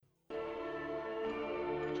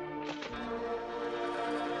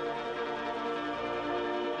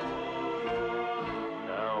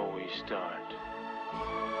start.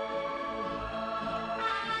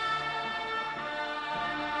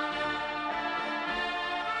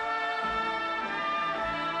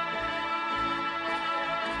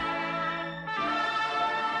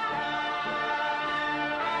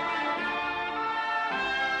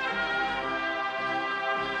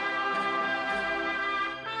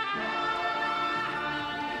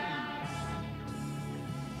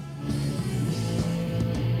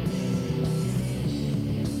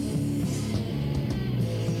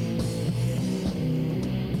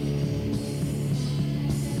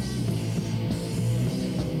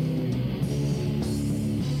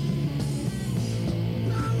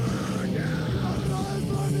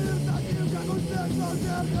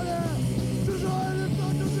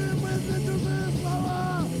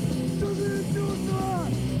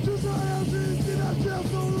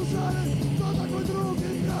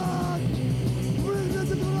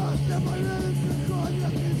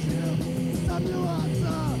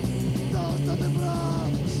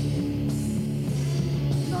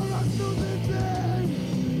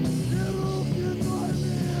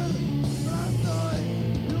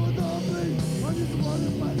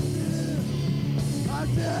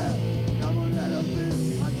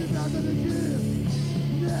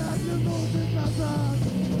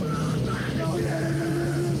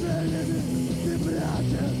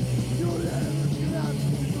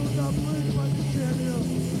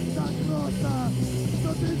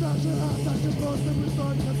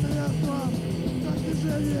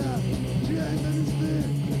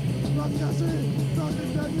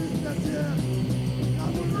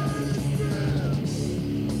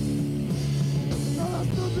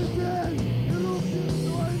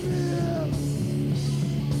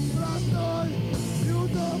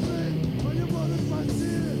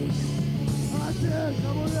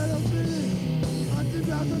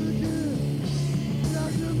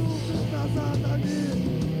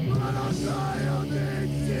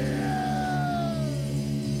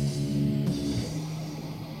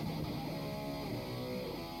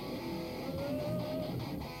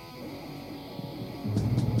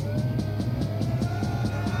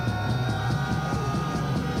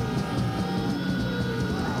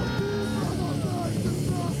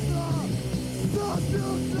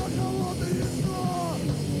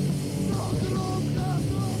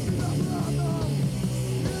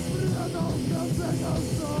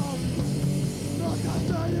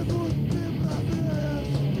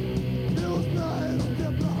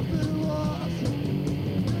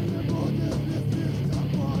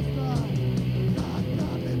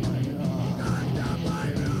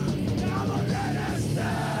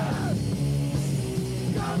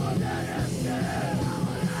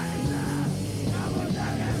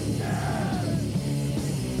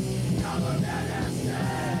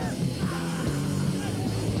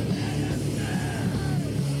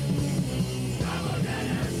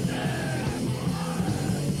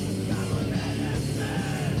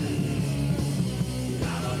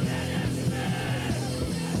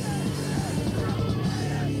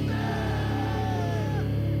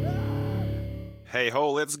 Hey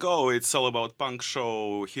ho, let's go! It's all about punk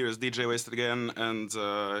show. Here's DJ Wasted again, and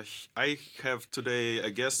I have today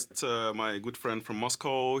a guest, my good friend from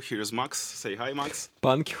Moscow. Here's Max. Say hi, Max.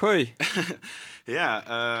 Punk hoy!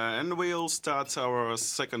 Yeah, and we'll start our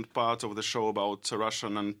second part of the show about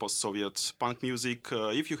Russian and post-Soviet punk music.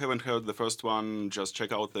 If you haven't heard the first one, just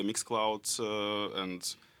check out the Mixcloud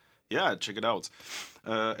and yeah, check it out.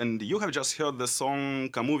 And you have just heard the song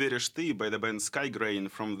 «Кому веришь ты» by the band Skygrain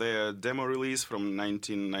from their demo release from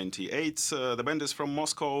 1998. The band is from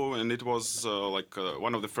Moscow, and it was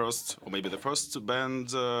one of the first, or maybe the first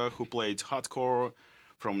band who played hardcore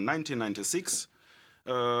from 1996.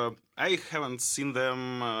 I haven't seen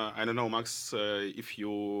them. I don't know, Max, if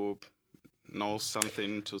you know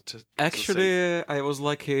something to Actually, I was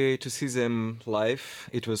lucky to see them live.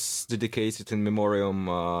 It was dedicated in memoriam,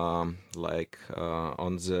 on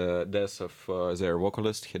the death of their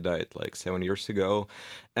vocalist. He died 7 years ago.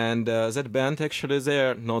 And that band, actually,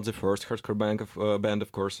 they're not the first hardcore band,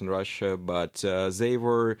 of course, in Russia, but they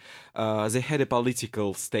had a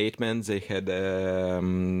political statement. They had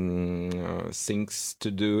things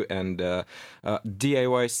to do, and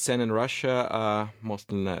DIY scene in Russia,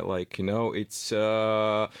 mostly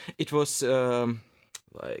it was a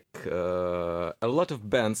lot of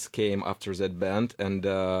bands came after that band, and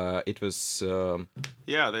it was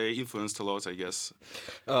yeah, they influenced a lot, I guess.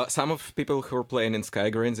 Some of people who were playing in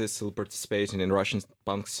Skygrain, they still participating in Russian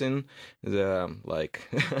punk scene. The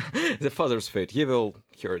the Father's Fate. You will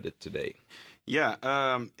hear it today. Yeah,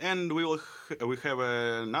 and we have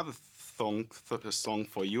another song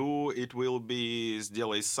for you. It will be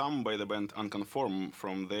 «Сделай сам» by the band Unconform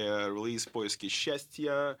from their release «Поиски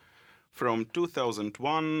счастья» from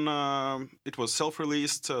 2001. It was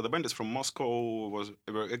self-released. The band is from Moscow,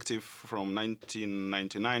 were active from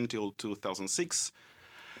 1999 till 2006,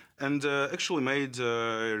 and actually made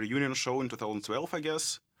a reunion show in 2012, I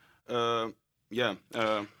guess.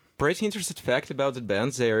 Pretty interesting fact about the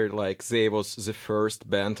band. They was the first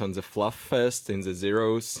band on the Fluff Fest in the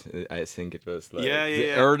Zeros. I think it was like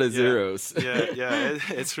early Zeros.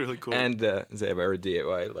 It's really cool. And they were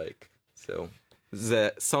DIY, so.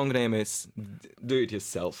 The song name is Do It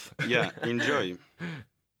Yourself. Yeah, enjoy.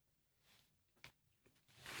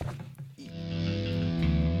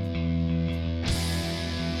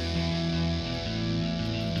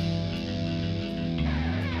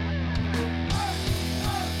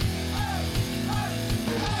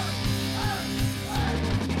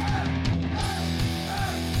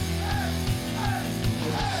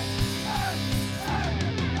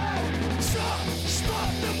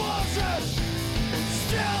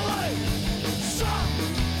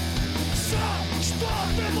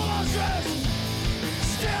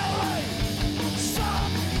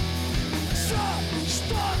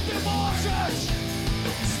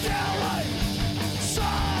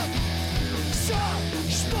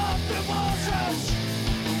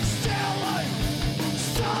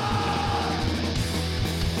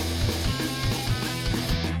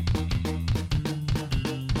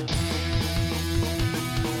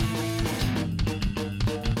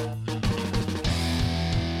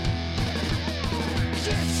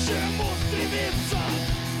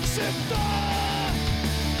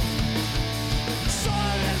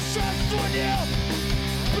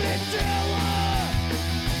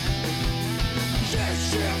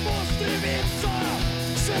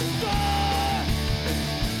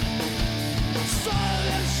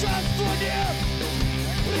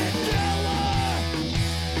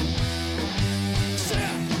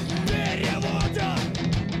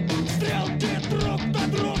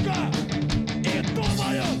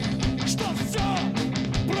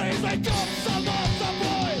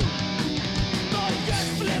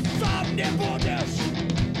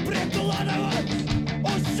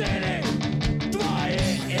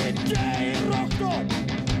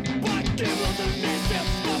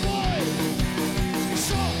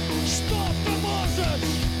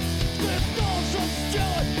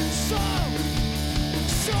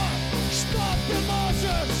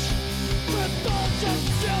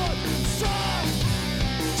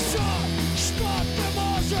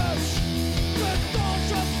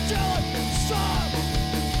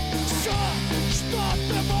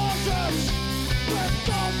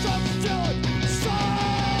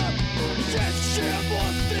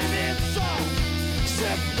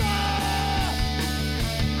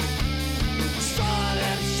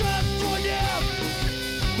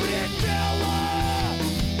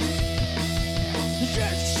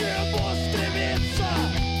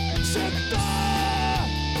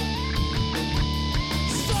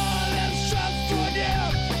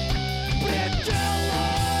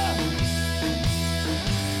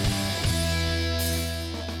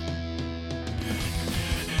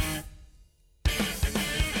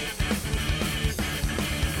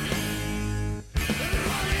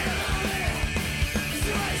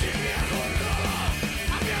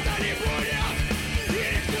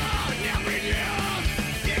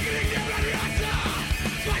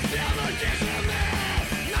 Спасибо,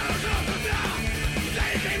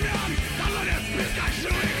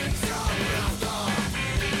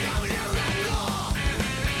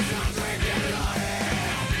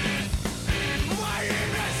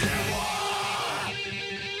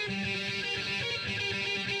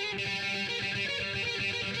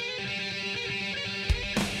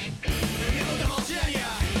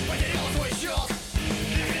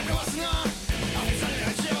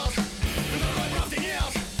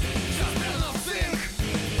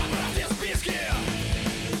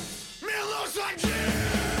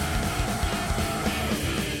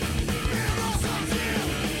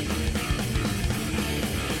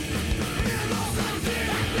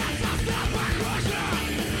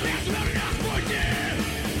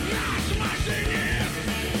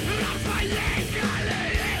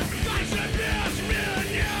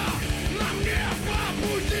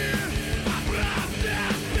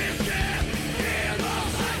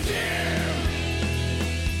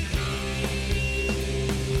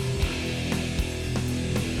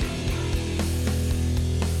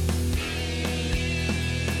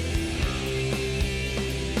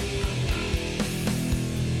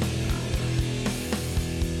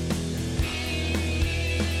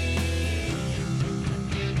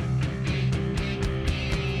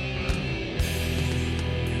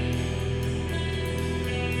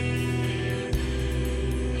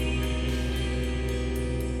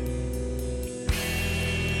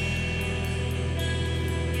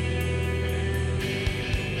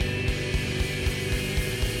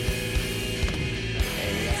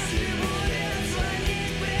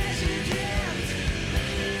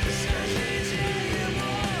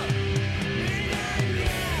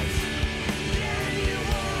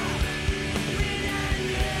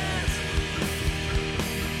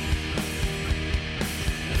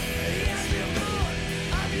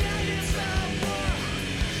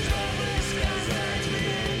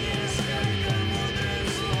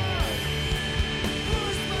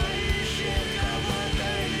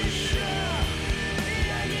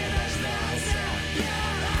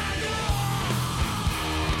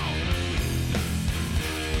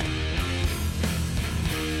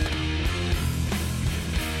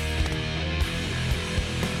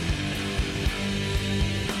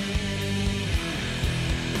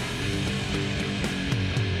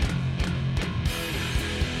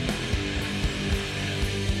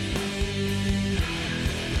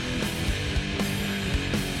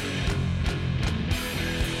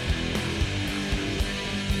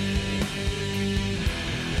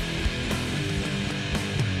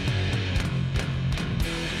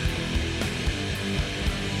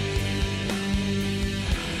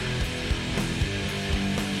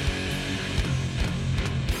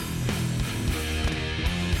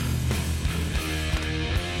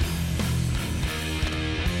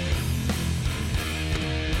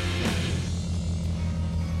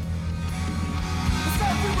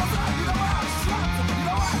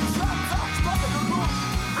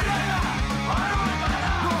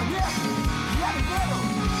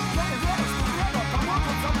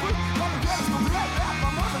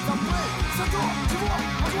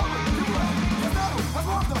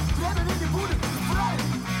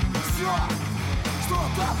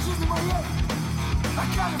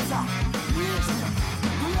 кажется лишним.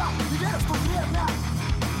 Но я не верю, что время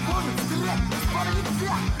может стереть из памяти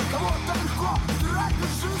тех, кого так легко стирать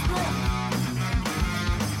из жизни.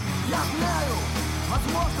 Я знаю,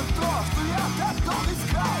 возможно, то, что я так долго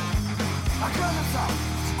искал, окажется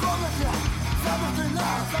в комнате, запертой на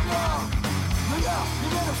замок. Но я не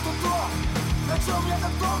верю, что то, на чем я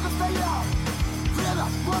так долго стоял, время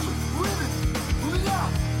может выбить у меня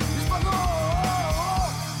из-под ног.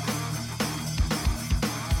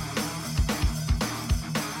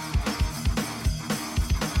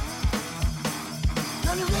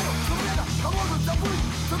 Я не верю, что время поможет забыть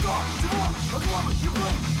все то, чего могло бы не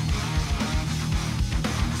быть.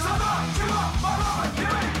 Все то, чего могло бы не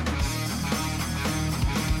быть.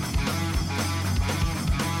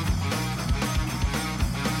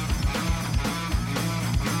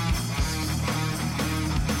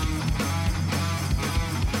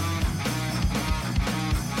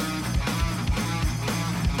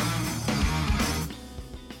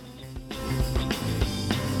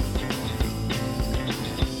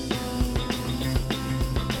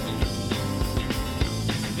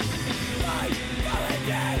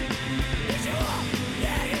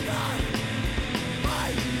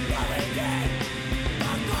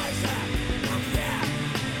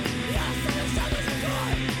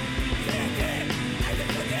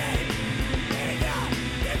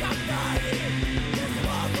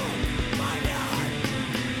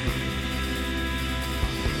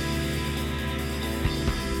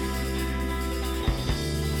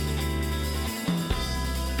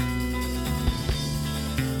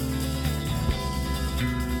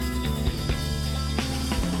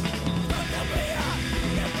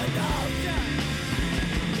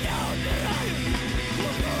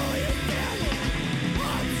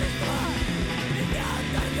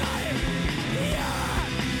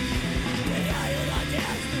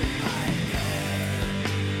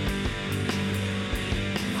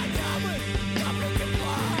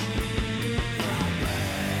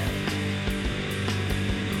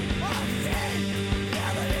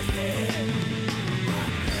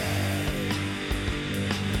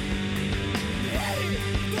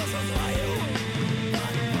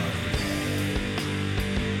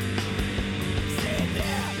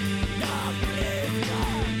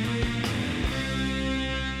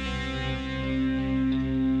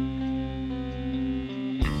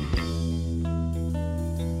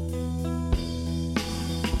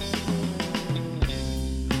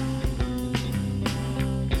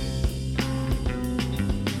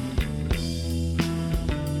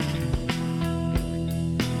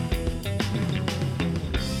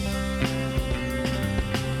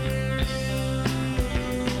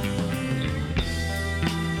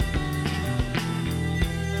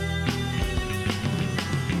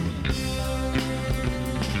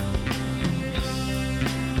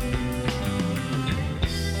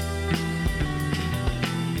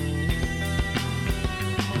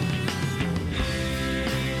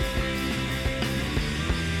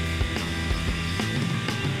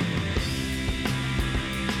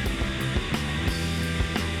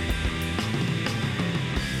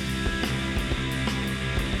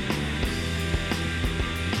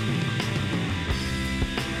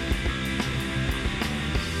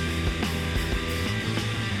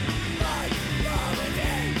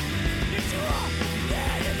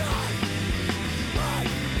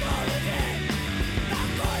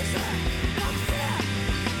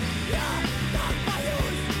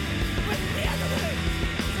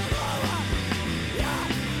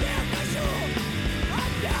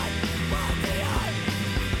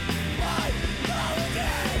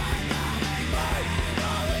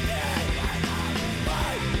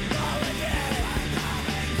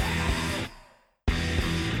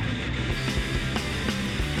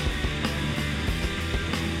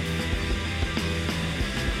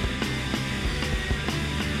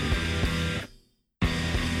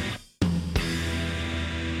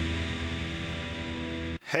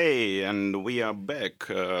 Hey, and we are back.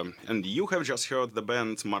 And you have just heard the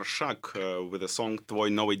band Marshak with the song Tvoj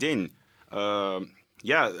Nový deň.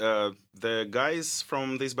 The guys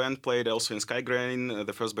from this band played also in Skygrain,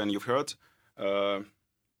 the first band you've heard. They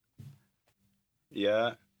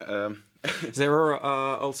were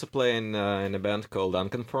also playing in a band called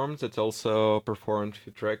Unconformed that also performed a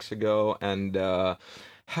few tracks ago, and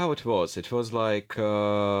how it was like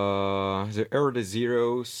the early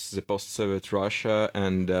zeros, the post-Soviet Russia,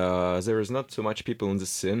 and there is not too much people in the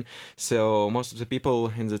scene, so most of the people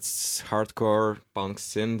in this hardcore punk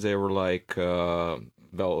scene, they were like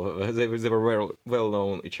they were well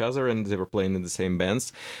known each other, and they were playing in the same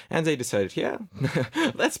bands, and they decided, yeah,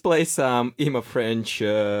 let's play some emo French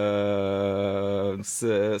style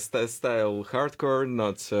hardcore,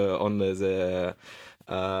 not only the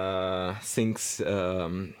things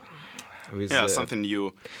with something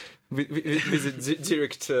new. With the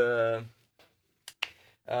direct.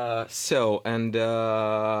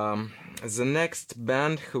 The next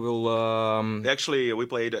band who will... Actually, we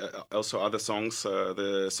played also other songs.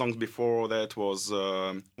 The songs before that was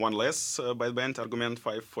One Less by the band Argument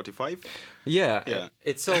 545. Yeah.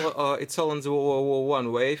 It's all on the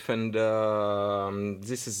one wave, and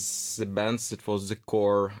this is the bands that was the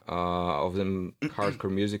core of the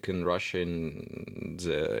hardcore music in Russia in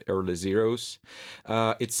the early zeros.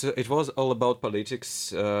 It was all about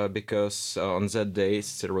politics because on that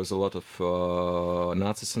days there was a lot of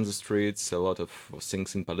Nazis on the streets. A lot of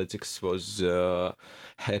things in politics was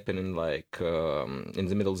happening. Like in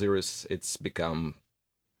the middle zeros, it's become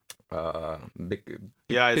big.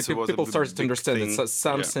 Yeah, people started to understand that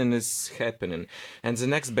something is happening. And the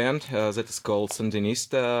next band that is called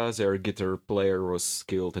Sandinista, their guitar player was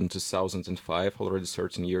killed in 2005. Already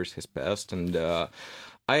 13 years has passed, and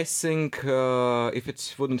I think if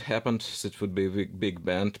it wouldn't happen, it would be a big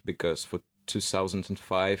band, because for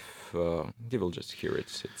 2005, you will just hear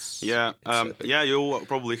it. You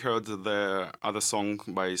probably heard the other song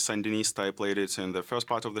by Sandinista. I played it in the first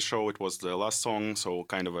part of the show. It was the last song, so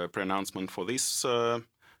kind of a pre-announcement for this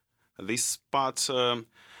part.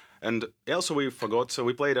 And also we forgot,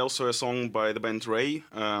 we played also a song by the band Ray.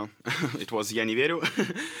 It was Я не верю.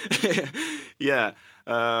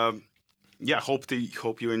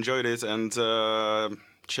 Hope you enjoyed it, and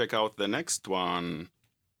check out the next one.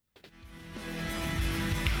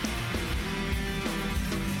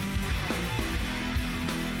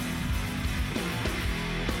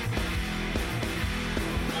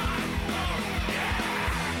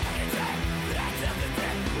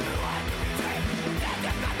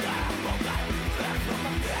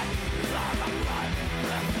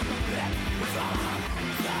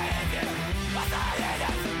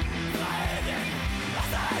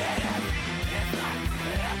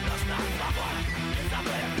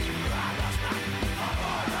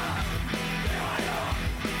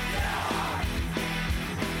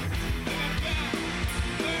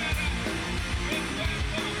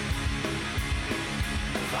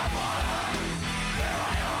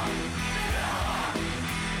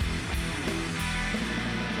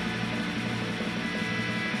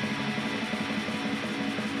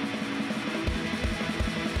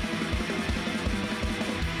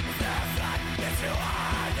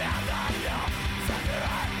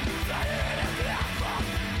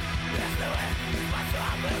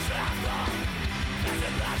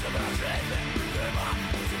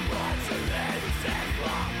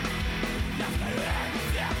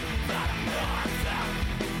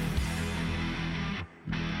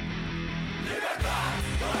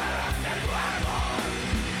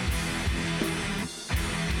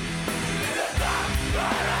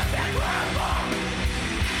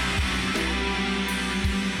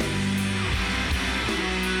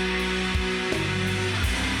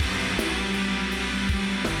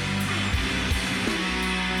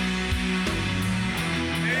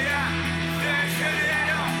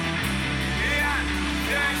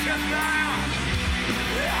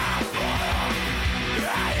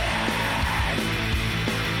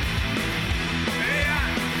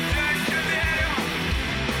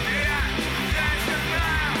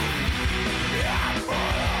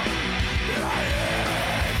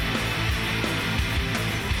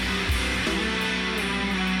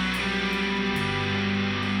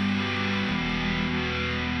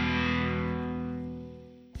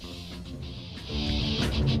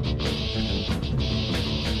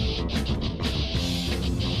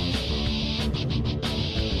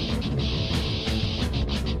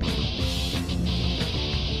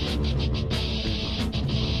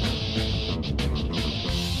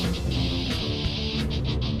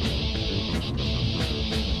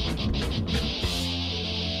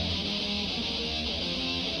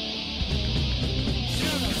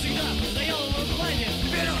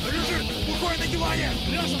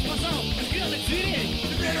 Леша спасал открытых дверей.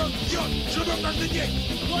 Теперь он пьет, живет каждый день.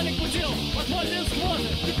 Школьник мутил, подпольные схваты.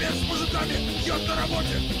 Теперь с мужиками пьет на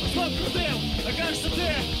работе. Сколько крутым, окажется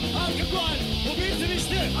ты. Алкоголь, убийца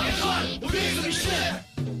мечты. Алкоголь, убийца мечты.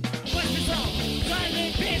 Подписал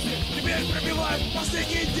тайные песни. Теперь пробивает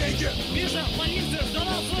последние деньги. Миша в больнице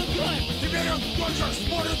сдавал свою кровь. Теперь он только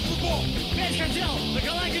смотрит футбол. Петь хотел на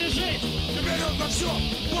галагере жить. Теперь он на все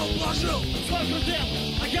пол положил. Сколько крутым,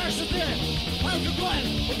 окажется ты. Алкоголь,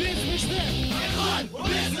 убийца мечты. Алкоголь.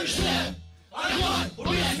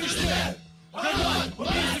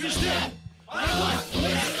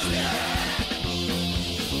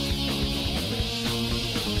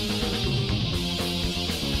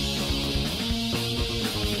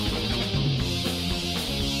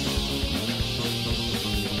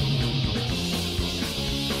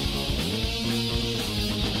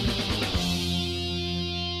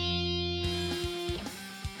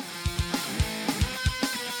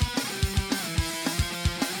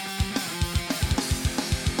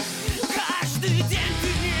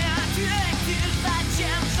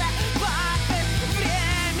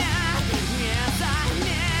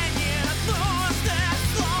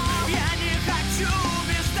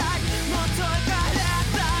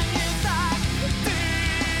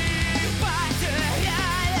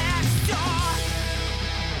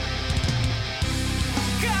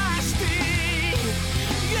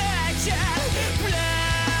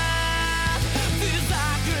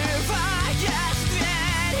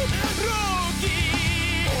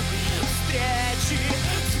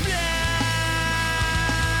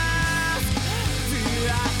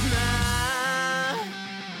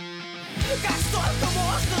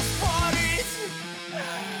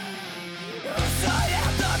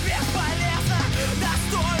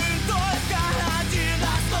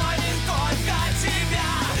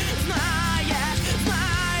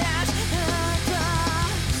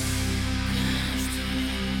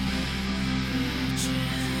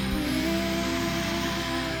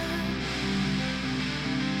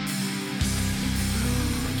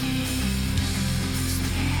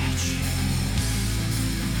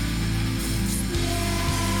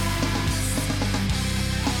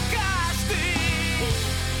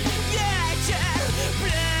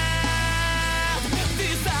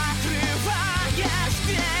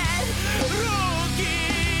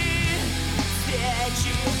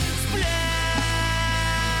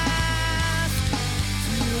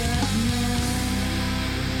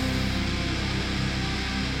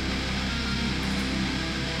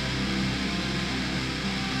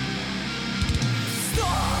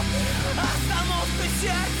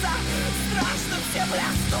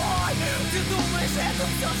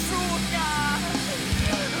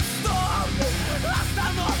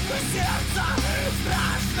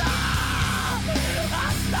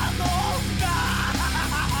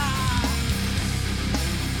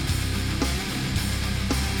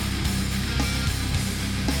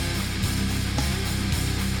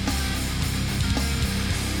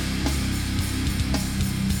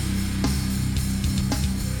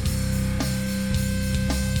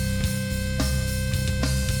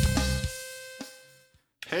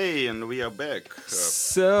 Hey, and we are back.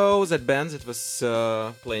 So that band that was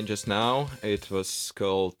playing just now, it was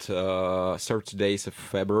called 30 Days of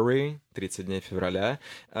February, 30 дней февраля.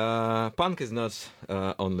 Punk is not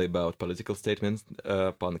only about political statements,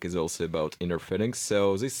 punk is also about inner feelings.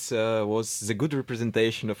 So this was the good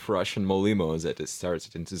representation of Russian Molimo that is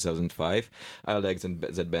started in 2005. I liked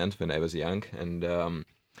that band when I was young, and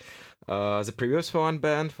the previous one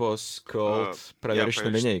band was called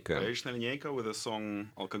Проверочная линейка. Проверочная линейка with the song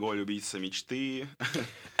Алкоголь убийца мечты.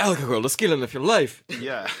 Alcohol, the killing of your life.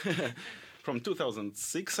 Yeah. From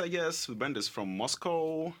 2006, I guess. The band is from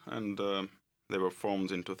Moscow, and they were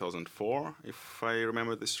formed in 2004, if I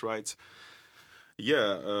remember this right.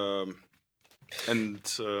 Yeah.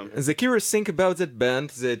 The curious thing about that band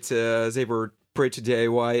that they were pretty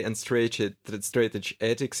DIY and straight edge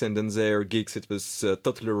ethics, and in their gigs it was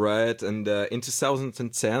totally riot. And in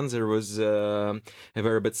 2010 there was a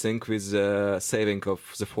very bad thing with saving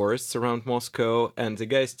of the forests around Moscow, and the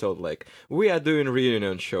guys told like, we are doing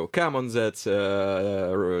reunion show, come on that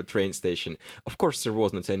train station. Of course there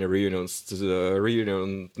wasn't any reunion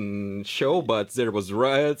show, but there was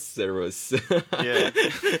riots, there was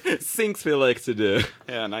things we like to do.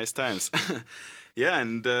 Yeah, nice times. Yeah,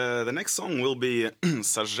 and the next song will be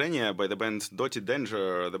Сожжение by the band Dirty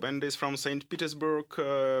Danger. The band is from St. Petersburg.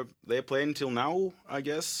 They play until now, I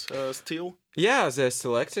guess, still. Yeah, they're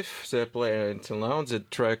still active. They play until now. The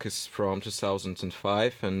track is from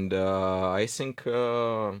 2005, and I think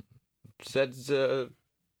that's...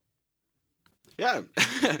 Yeah,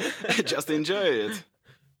 just enjoy it.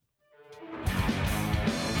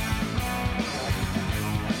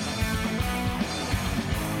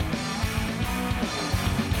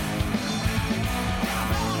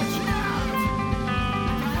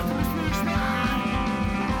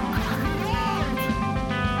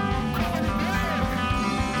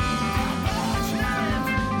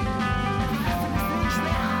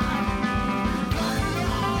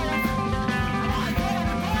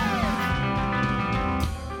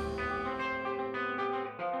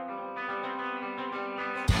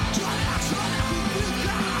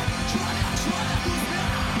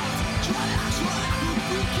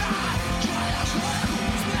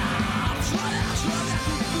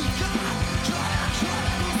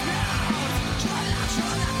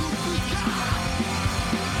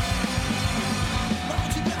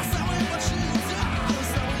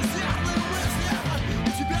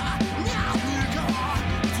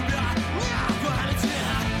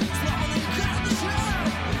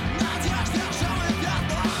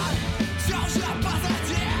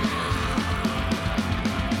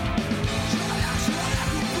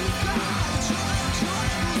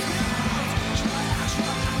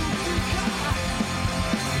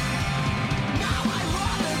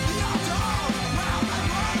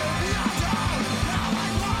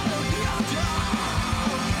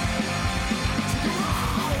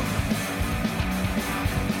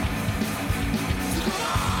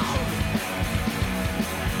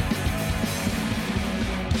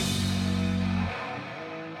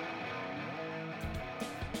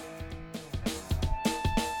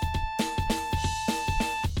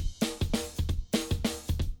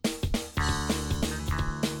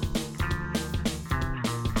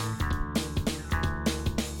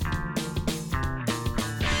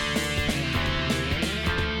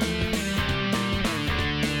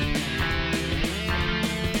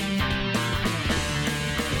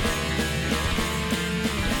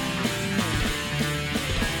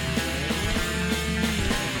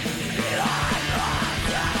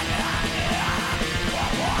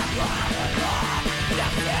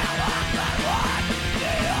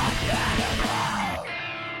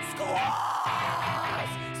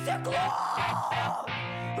 стекло,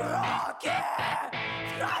 руки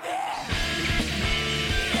в крови.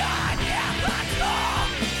 Я не хочу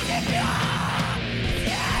тебя терять.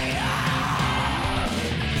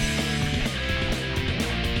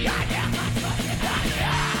 Я не хочу тебя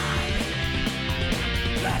терять.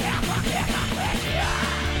 Тебя могли как плечи.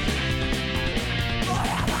 Но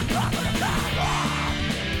я вокруг рукава.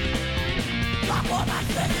 Как у нас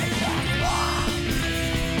светлячество.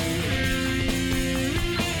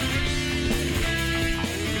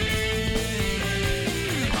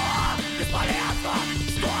 Бесполезно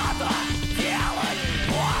что-то делать.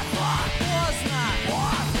 Поздно.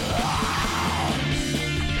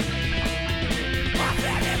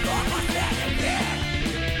 Последний год, последний день.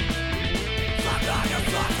 Загляню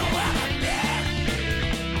солнце в этот миг.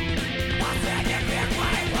 Последний миг в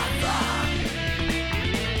моих глазах.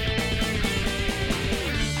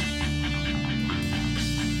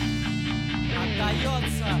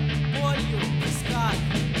 Отдается болью в висках.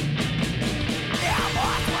 Я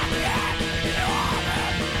мог смотреть миллионы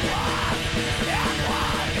глаз. Не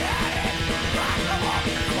поверить каждому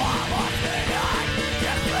слову стрелять.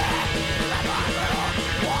 Часы забавляют,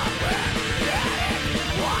 он бы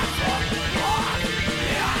верить вашу ложь.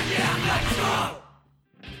 Я не хочу.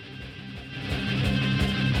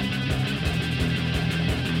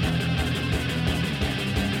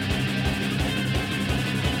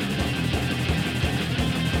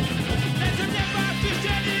 Дайте мне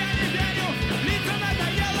подтверждение, я не верю. Лица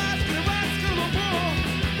надоело открывать скорлупу.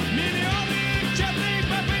 Миллионы тщетных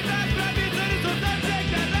попыток пробиться, результат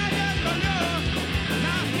всегда равен нулю.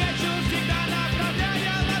 Навстречу всегда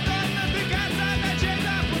направляя ладонь, натыкаться на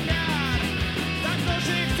чей-то футляр,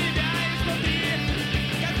 замкнувших себя изнутри,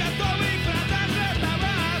 как готовый к продаже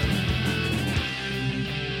товар.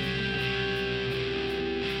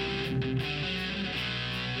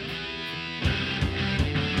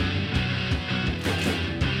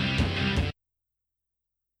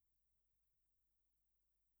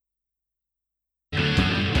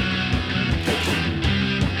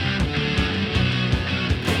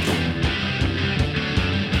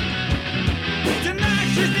 Стенах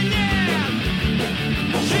жизни нет,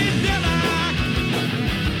 жизнь бела.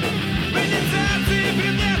 В инициации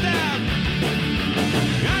предметов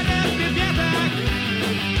горят предметах.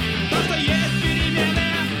 То, что есть перемены,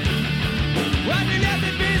 амулеты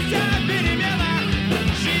пися в переменах.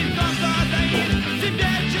 Жизнь то, что таит в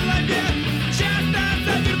себе человек, часто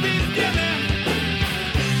заперты стены.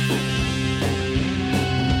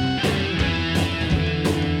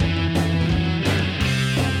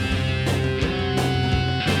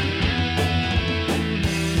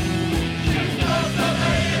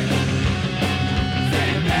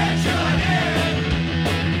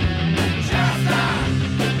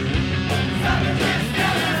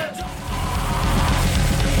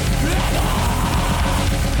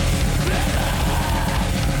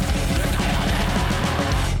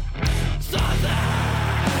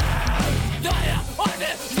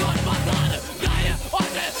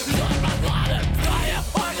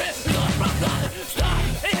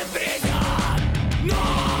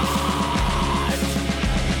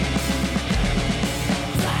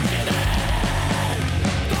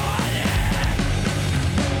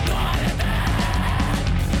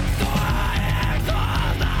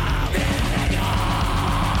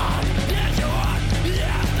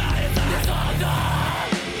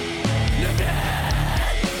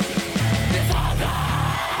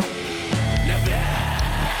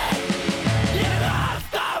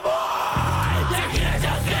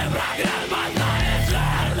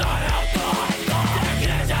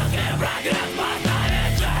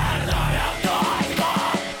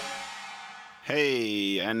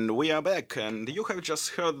 Hey, and we are back, and you have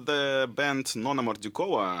just heard the band Nona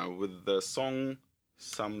Mordukova with the song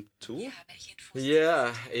Some Two.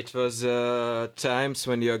 Yeah, it was times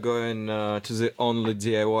when you're going to the only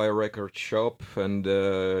DIY record shop and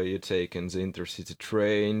you take in the intercity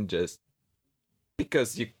train just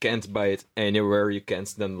because you can't buy it anywhere, you can't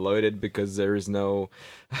download it because there is no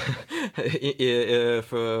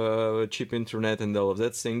cheap internet and all of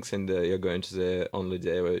that things, and you're going to the only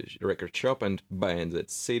DIY record shop and buying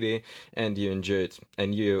that CD, and you enjoy it,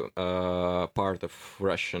 and you part of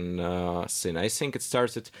Russian scene. I think it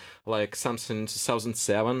started like something in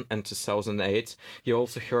 2007 and 2008. You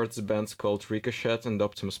also heard the bands called Ricochet and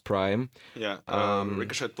Optimus Prime. Yeah,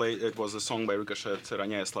 Ricochet played. It was a song by Ricochet,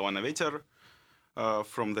 "Роняя слова на ветер,"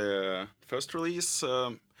 from the first release.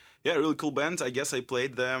 Yeah, really cool band. I guess I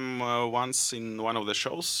played them once in one of the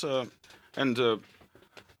shows, and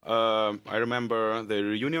I remember the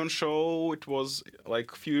reunion show. It was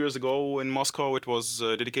like a few years ago in Moscow. It was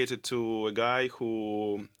dedicated to a guy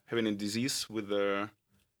who having a disease with the.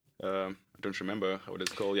 I don't remember how it is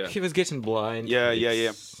called. Yeah. He was getting blind. Yeah.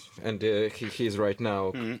 And he's right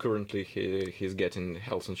now. Currently, he's getting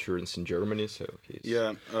health insurance in Germany, so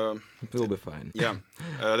Yeah. he'll be fine. Yeah.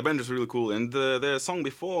 The band is really cool, and the song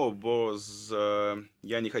before was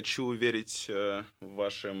 "Я не хочу верить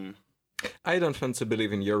вашим." I don't want to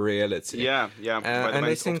believe in your reality. Yeah. By the And I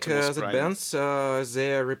band think Optimus the Prime. bands,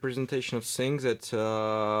 their representation of things that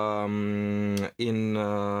in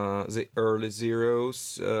the early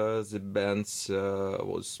zeros, the bands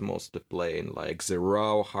was mostly playing like the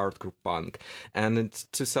raw hardcore punk. And in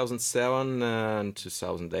 2007 and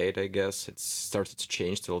 2008, I guess, it started to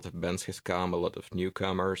change. A lot of bands has come, a lot of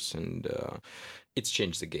newcomers, and it's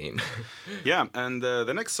changed the game. Yeah, and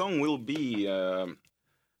the next song will be.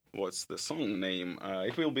 What's the song name?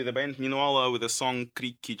 It will be the band Minuala with the song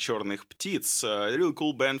 "Крики черных птиц." A really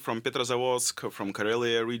cool band from Petrozavodsk, from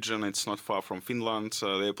Karelia region. It's not far from Finland.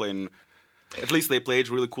 They're playing, at least they played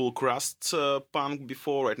really cool crust punk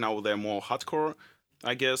before. Right now they're more hardcore,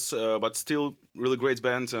 I guess, but still really great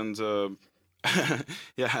band. And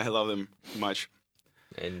yeah, I love them much.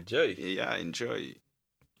 Enjoy. Yeah, enjoy.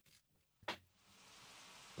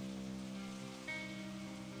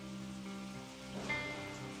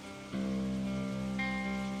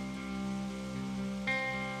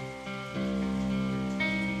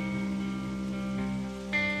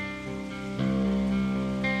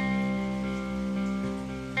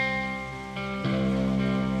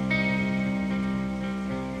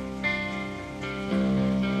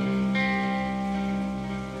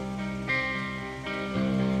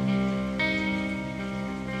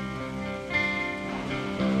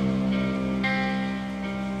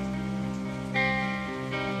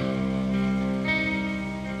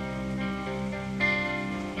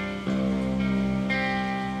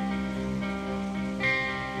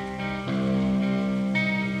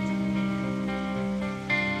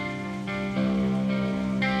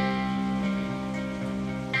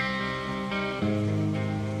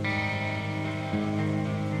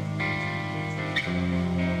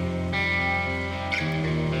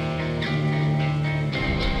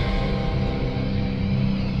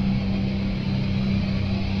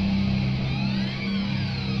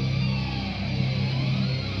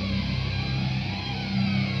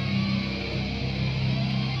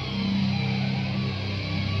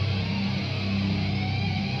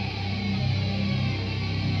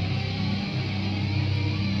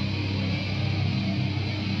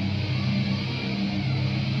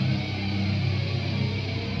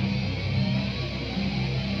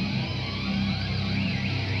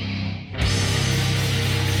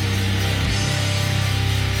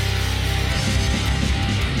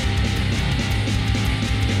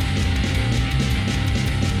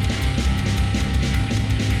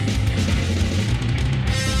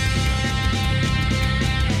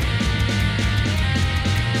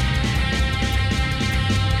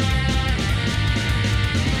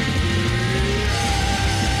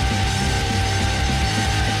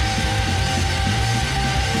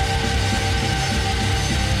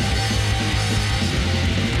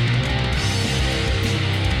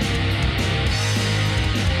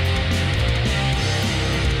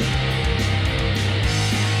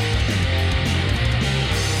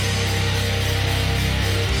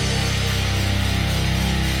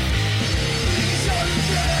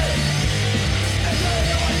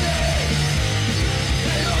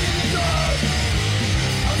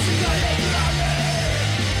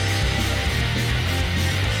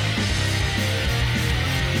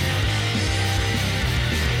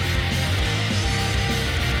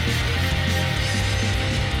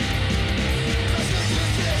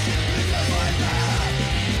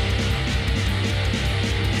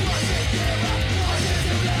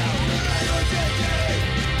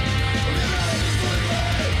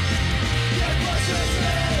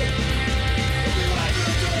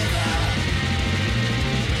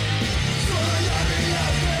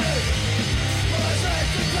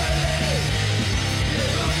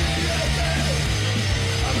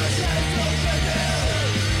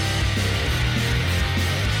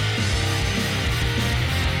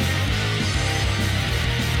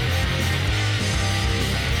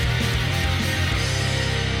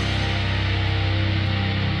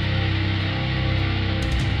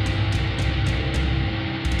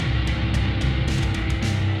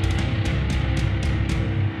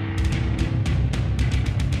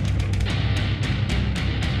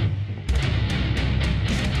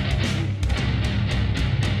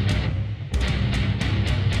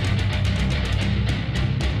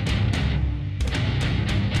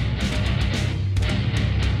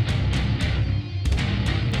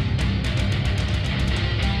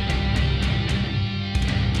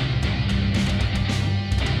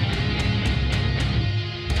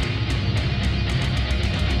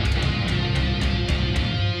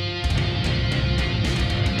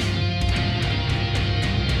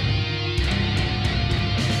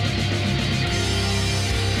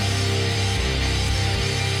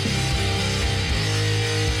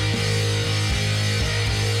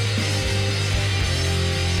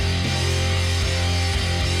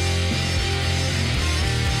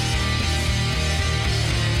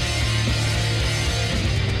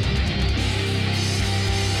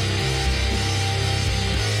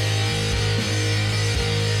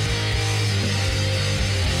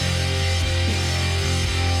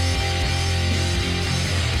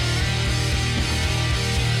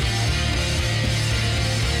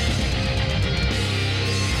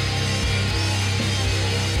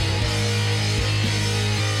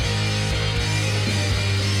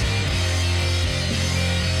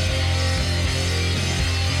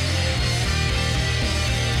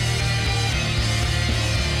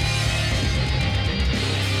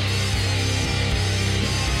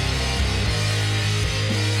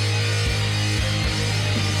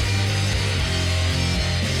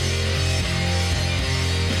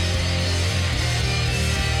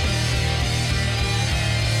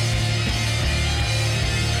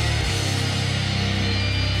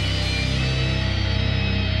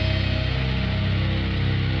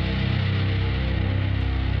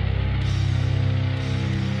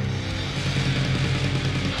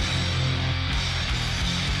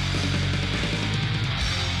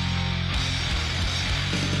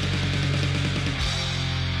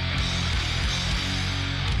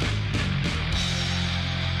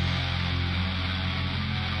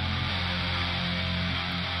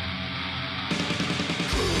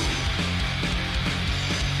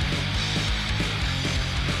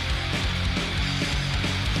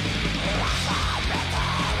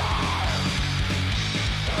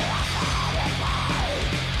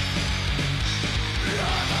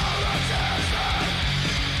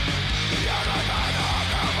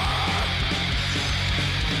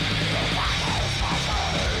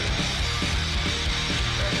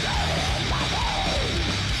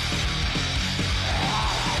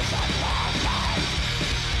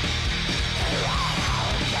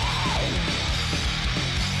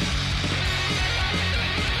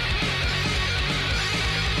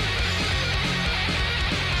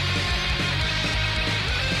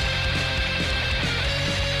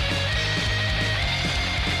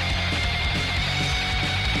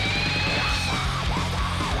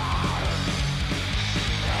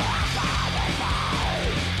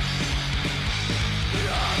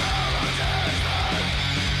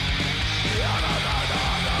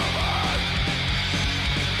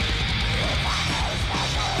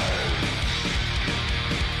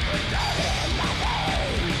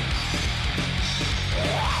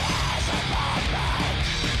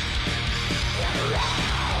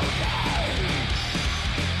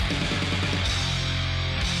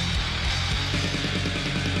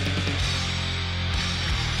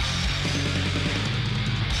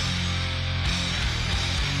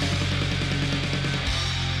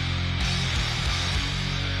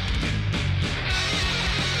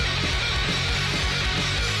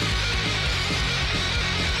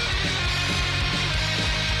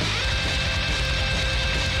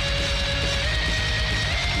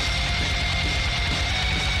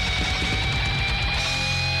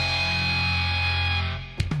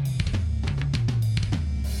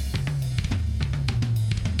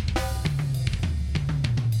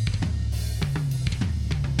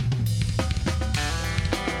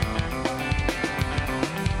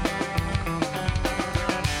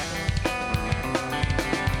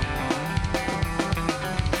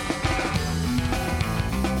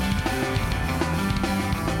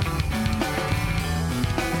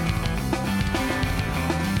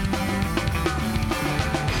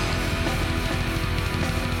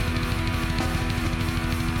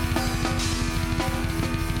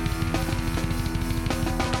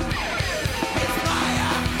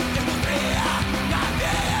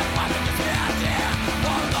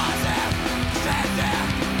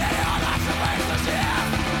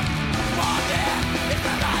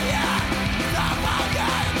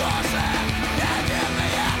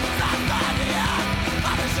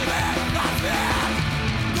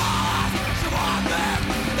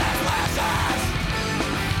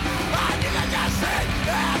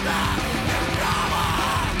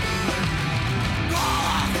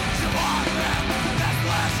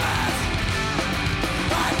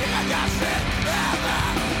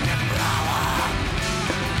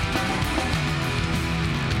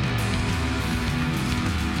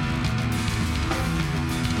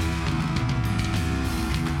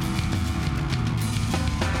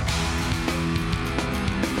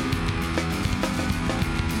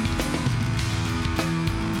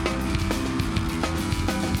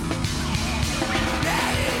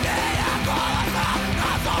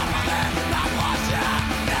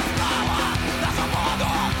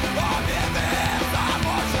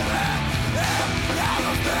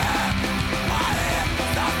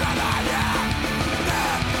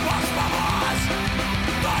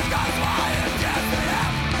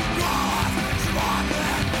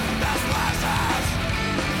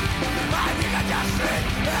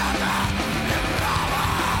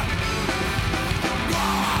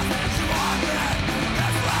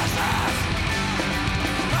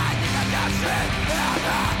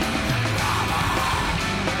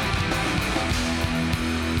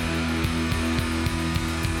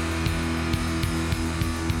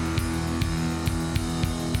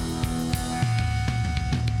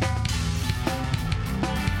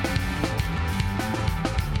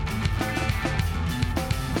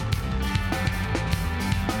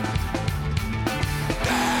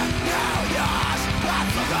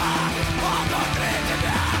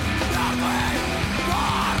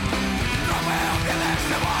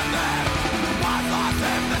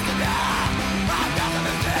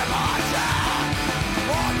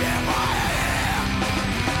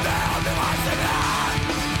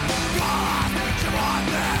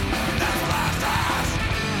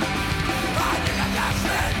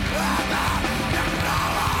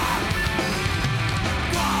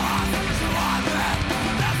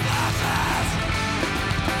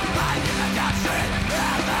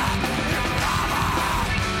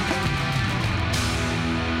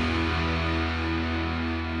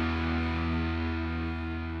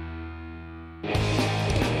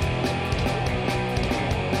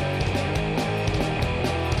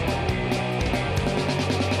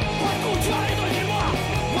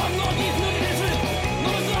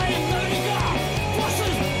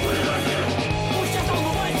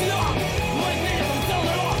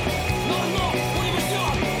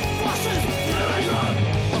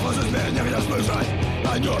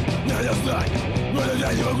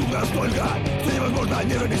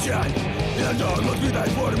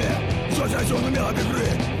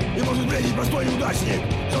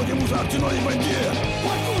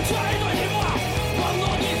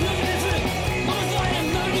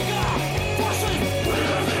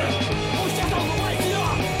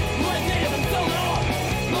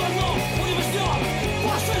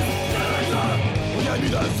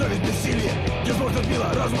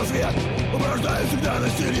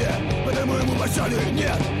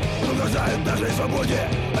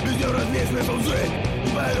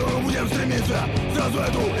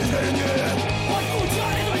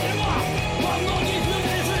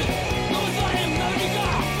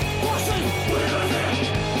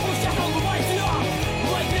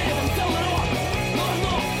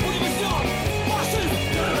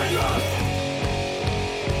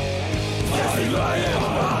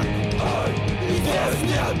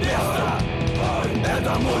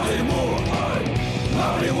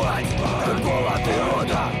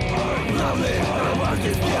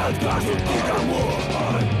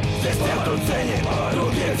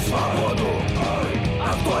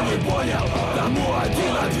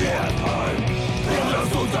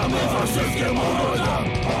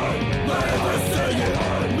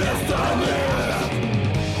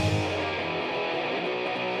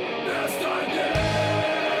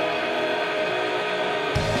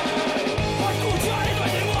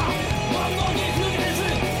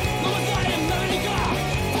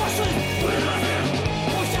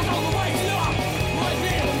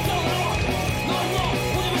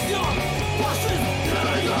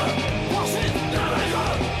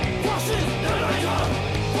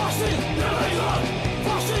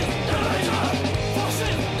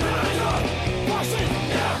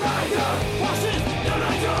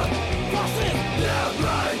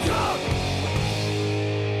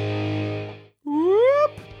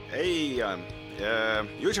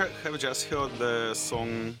 You have just heard the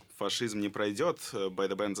song "Фашизм не пройдет" by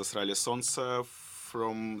the band Засрали Солнце.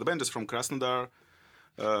 From the band is from Krasnodar.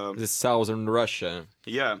 The southern Russia.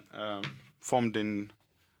 Yeah, formed in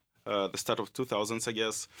the start of 2000s, I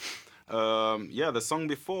guess. Yeah, the song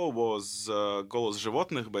before was "Голос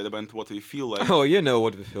животных" by the band What We Feel Like. Oh, you know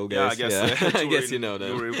What We Feel, guys. Yeah, I guess. I guess you know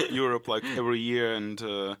that. Europe like every year, and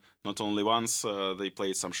not only once. They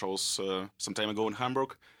played some shows some time ago in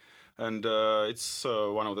Hamburg. And it's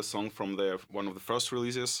one of the songs from one of the first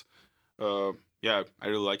releases. Yeah, I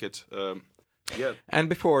really like it. Yeah. And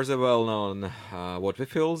before the well-known What We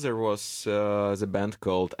Feel, there was the band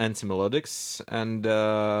called Anti-Melodics. And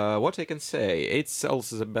what I can say, it's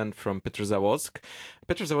also the band from Petrozavodsk.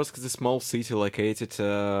 Petrozavodsk is a small city located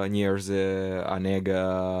near the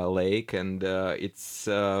Onega Lake, and it's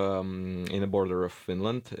in the border of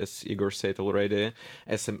Finland, as Igor said already,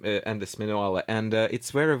 and Esmenoala. And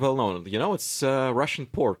it's very well known. You know, it's Russian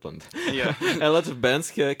Portland. Yeah. A lot of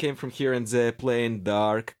bands came from here, and they're playing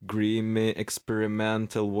dark, grimy,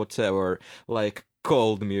 experimental, whatever, like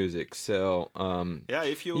cold music. So yeah,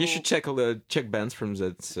 if you should check bands from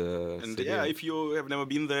that and city. yeah, if you have never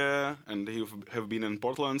been there and you have been in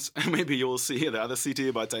Portland, maybe you will see the other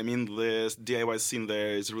city, but I mean the DIY scene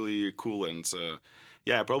there is really cool, and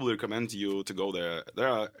yeah, I probably recommend you to go there. There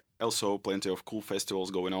are also plenty of cool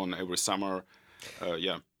festivals going on every summer.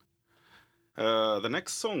 Yeah. The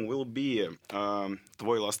next song will be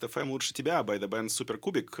 "Твой Last.fm лучше тебя" by the band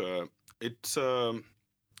Superkubik. It's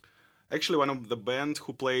actually one of the band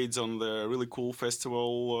who played on the really cool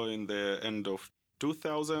festival in the end of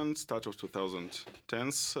 2000, start of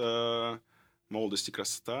 2010s. Молодость и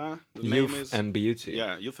красота. The name Youth is. and Beauty.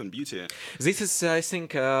 Yeah, Youth and Beauty. This is, I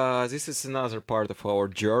think, this is another part of our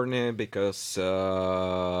journey because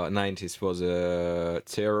 90s was a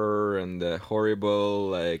terror and horrible.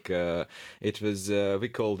 Like it was, we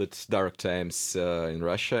called it dark times in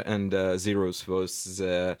Russia, and zeros was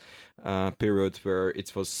the period where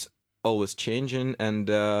it was always changing. And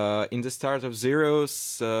in the start of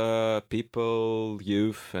zeros, people,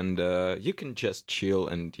 youth, and you can just chill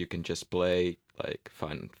and you can just play like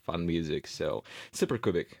fun music. So Super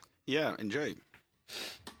Kubik. Yeah, enjoy.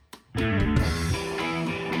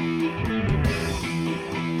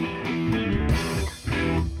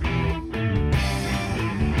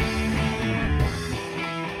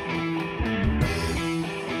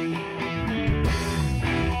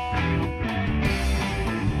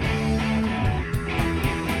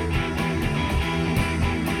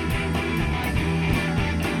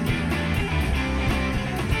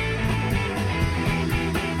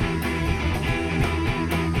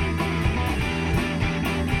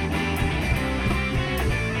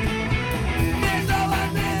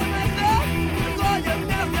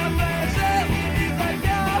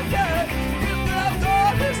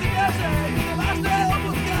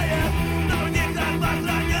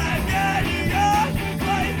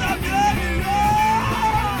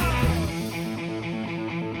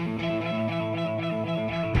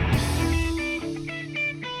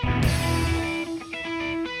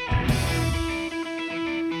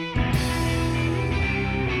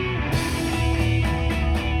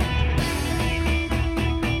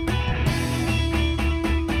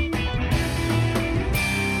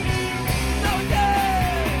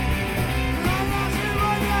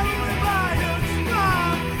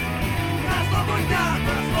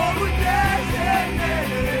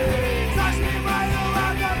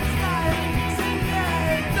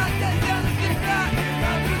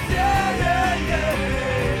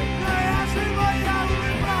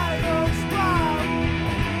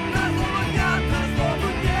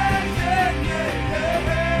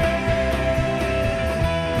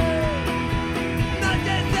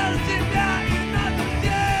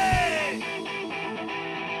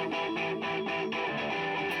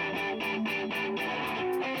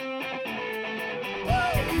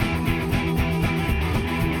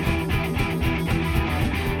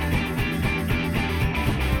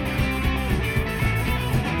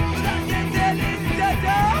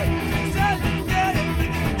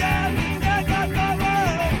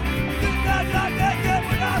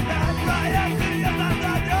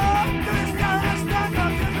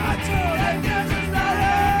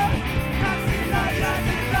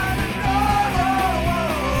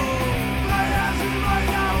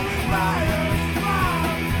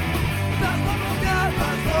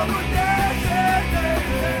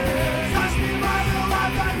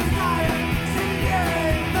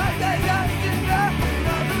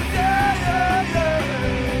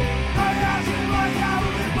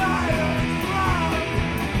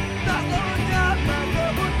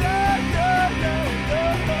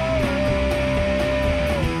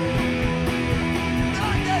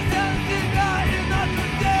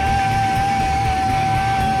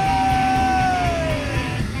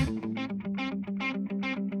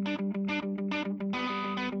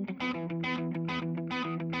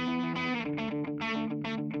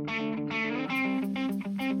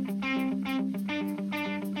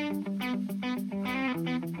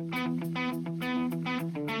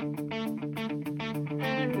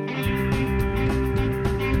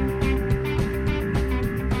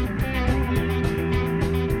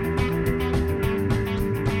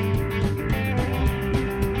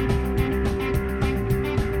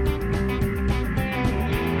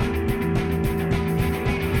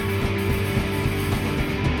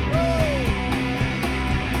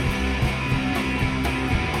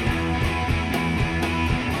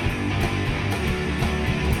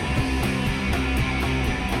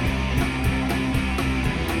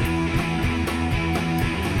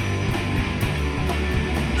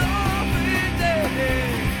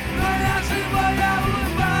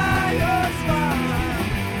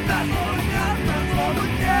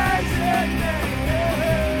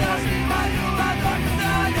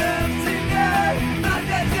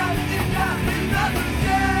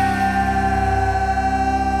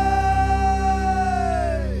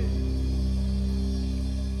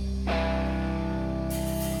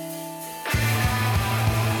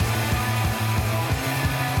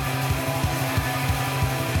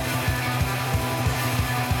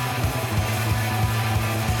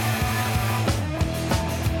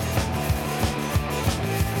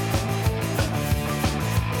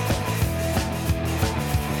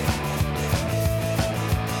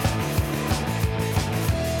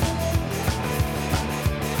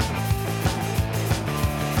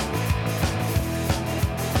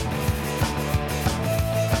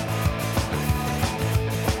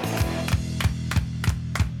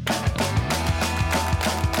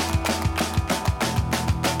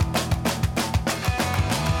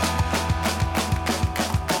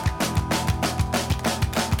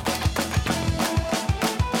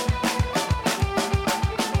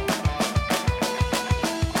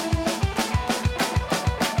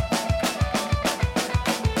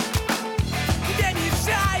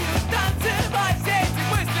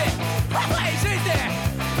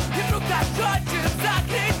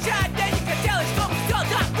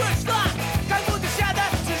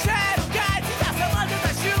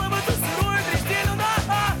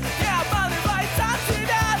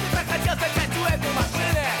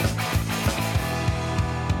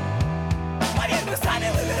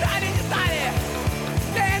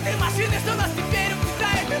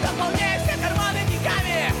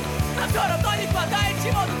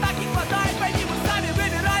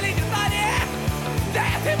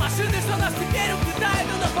 машины, что нас теперь угнетают,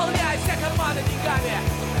 но наполняют все карманы деньгами.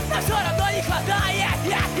 Но все равно не хватает.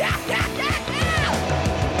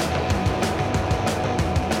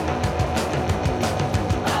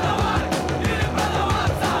 Продавать или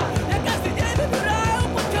продаваться. Я каждый день выбираю,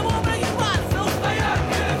 под кого прогибаться. Устоять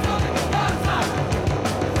или все-таки сдаться.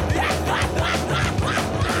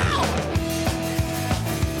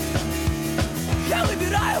 Я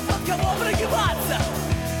выбираю, под кого прогибаться.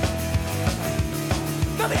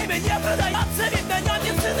 Но время не продается, ведь на нем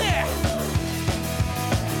нет цены.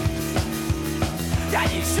 Я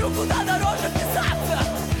не ищу, куда дороже вписаться,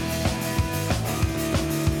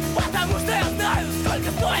 потому что я знаю, сколько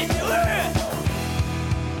стоите вы.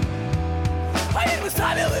 А ведь мы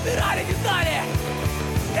сами выбирали детали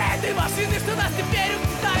этой машины, что нас теперь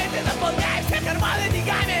угнетает и наполняет все карманы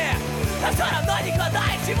деньгами. Но все равно не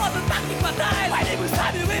хватает, чего-то так не хватает. А ведь мы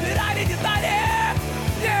сами выбирали детали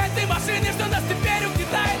этой машины, что нас теперь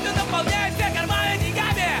угнетает и наполняет все карманы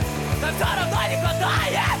деньгами. Но все равно не хватает.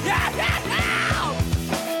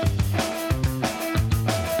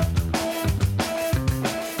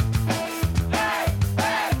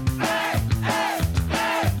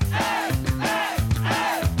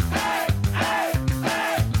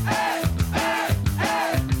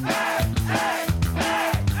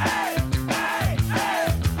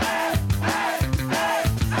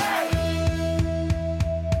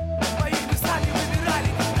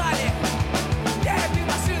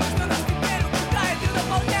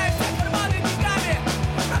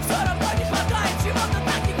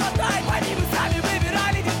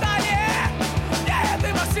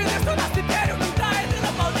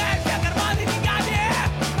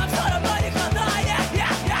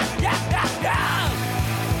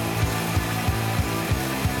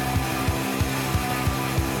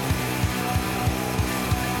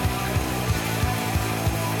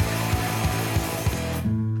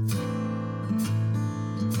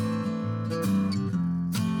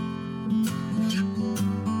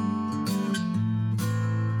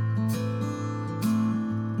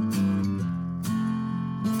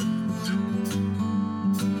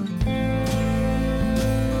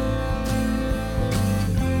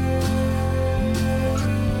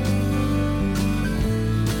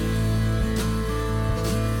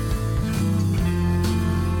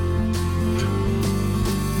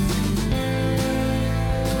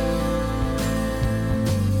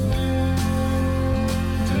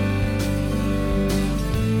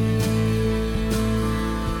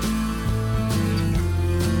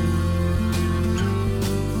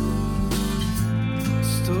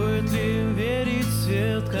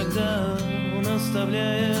 когда он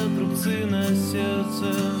оставляет рубцы на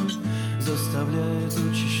сердце, заставляет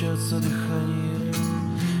учащаться дыхание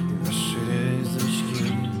и расширяет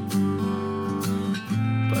зрачки,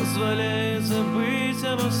 позволяет забыть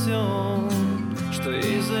обо всем, что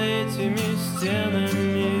и за этими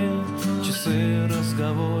стенами. Часы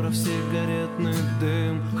разговоров, сигаретный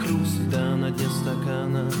дым, хруст льда на дне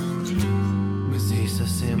стакана. Мы здесь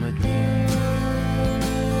совсем одни.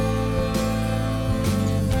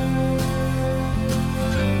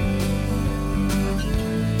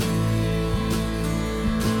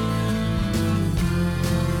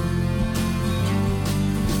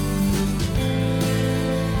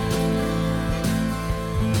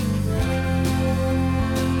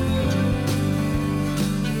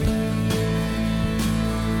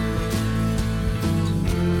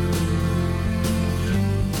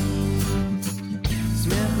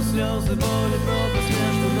 Слезы, боли, пропасть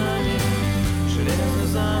между нами, железный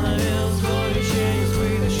занавес, горечи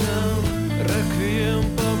избыточным, реквием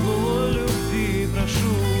по былой любви.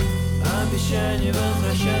 Прошу обещаний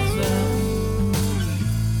возвращаться.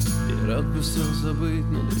 Я рад бы все забыть,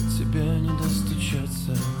 но до тебя не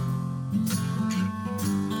достучаться.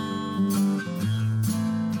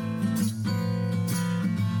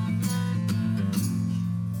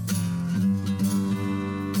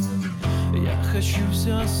 Хочу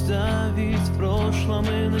все оставить в прошлом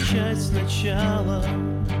и начать сначала.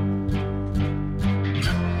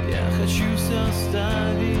 Я хочу все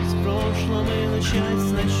оставить в прошлом и начать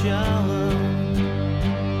сначала.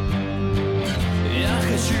 Я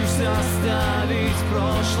хочу все оставить в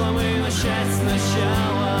прошлом и начать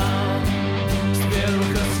сначала. С первых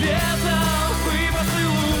рассветов и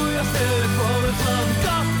поцелуев, с телефонных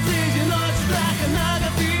звонков, среди ночи страха,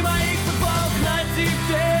 наготы моих футболок на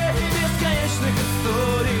тебе. Бесконечных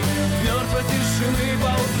историй, мертвой тишины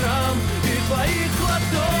по утрам и твоих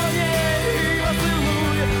ладоней, и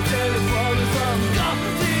поцелуя, телефонный звонков,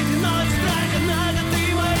 среди ночи страха, наготы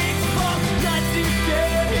моих слов на тебе.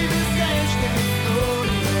 И бесконечных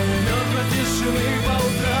историй, мертвой тишины по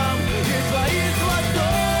утрам и твоих ладоней.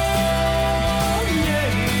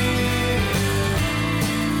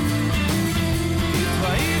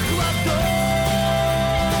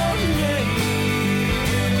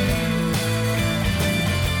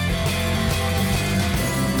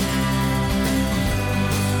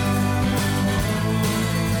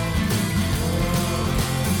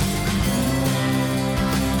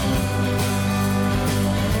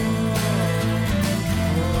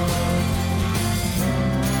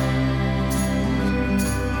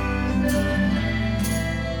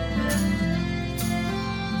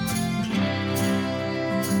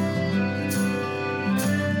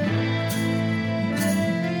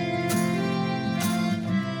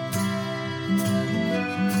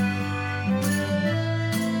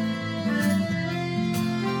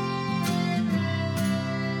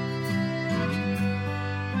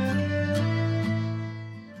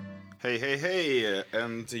 Hey,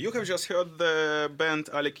 and you have just heard the band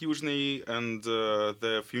Alek Yuzhny and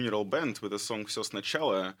the Funeral Band with the song «Всё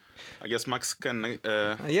сначала». I guess Max can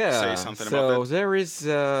say something about that. So there is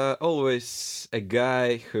always a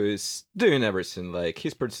guy who's doing everything, like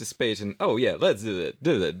he's participating. Oh yeah, let's do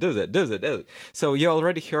that. So you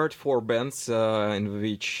already heard 4 bands in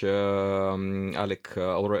which Alek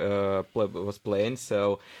was playing.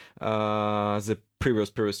 So the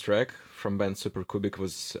previous track from band Super Kubik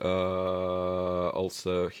was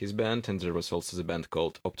also his band, and there was also the band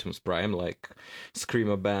called Optimus Prime, like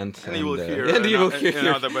screamo band. And you will hear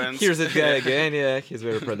another band. Here's that guy again. Yeah, he's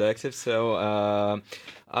very productive. So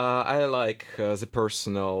I like the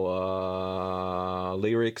personal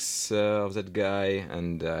lyrics of that guy,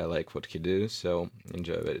 and I like what he do. So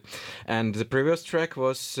enjoy it. And the previous track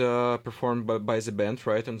was performed by the band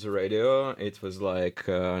right on the radio. It was like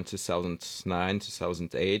 2009,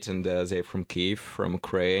 2008, and they're from Kiev, from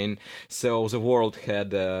Ukraine. So the world had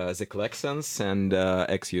the Klexons, and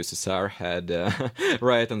ex-USSR had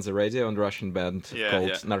right on the radio on Russian band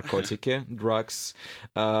called Narkotiki, Drugs.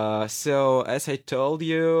 So as I told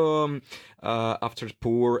you, after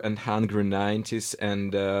poor and hungry 90s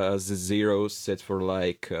and the zeros that were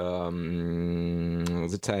like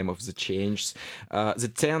the time of the change,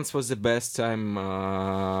 the 10th was the best time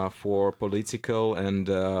for political and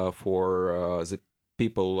for the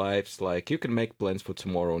people lives. Like you can make plans for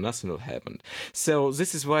tomorrow, nothing will happen. So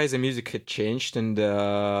this is why the music had changed, and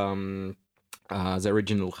the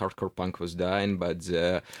original hardcore punk was dying, but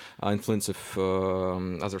the influence of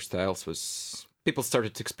other styles was... People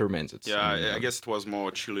started to experiment it. Yeah, I guess it was more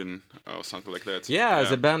chilling or something like that. Yeah,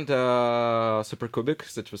 the band Super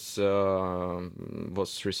Kubik, that was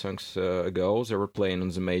 3 songs ago. They were playing on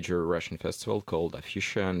the major Russian festival called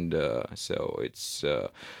Afisha, and so it's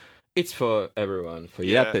for everyone, for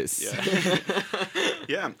yappies.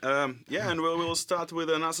 Yeah, and we'll start with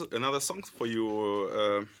another song for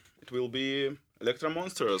you. It will be Electra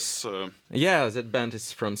Monsters. Yeah, that band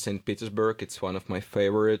is from St. Petersburg. It's one of my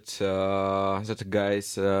favorite. That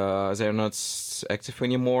guys, they're not active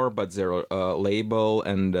anymore, but they're a label,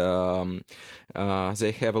 and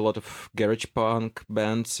they have a lot of garage punk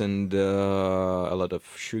bands and a lot of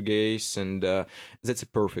shoegaze, and that's a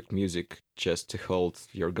perfect music just to hold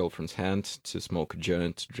your girlfriend's hand, to smoke a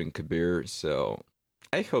joint, to drink a beer. So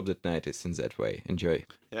I hope that night is in that way. Enjoy.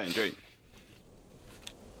 Yeah, enjoy.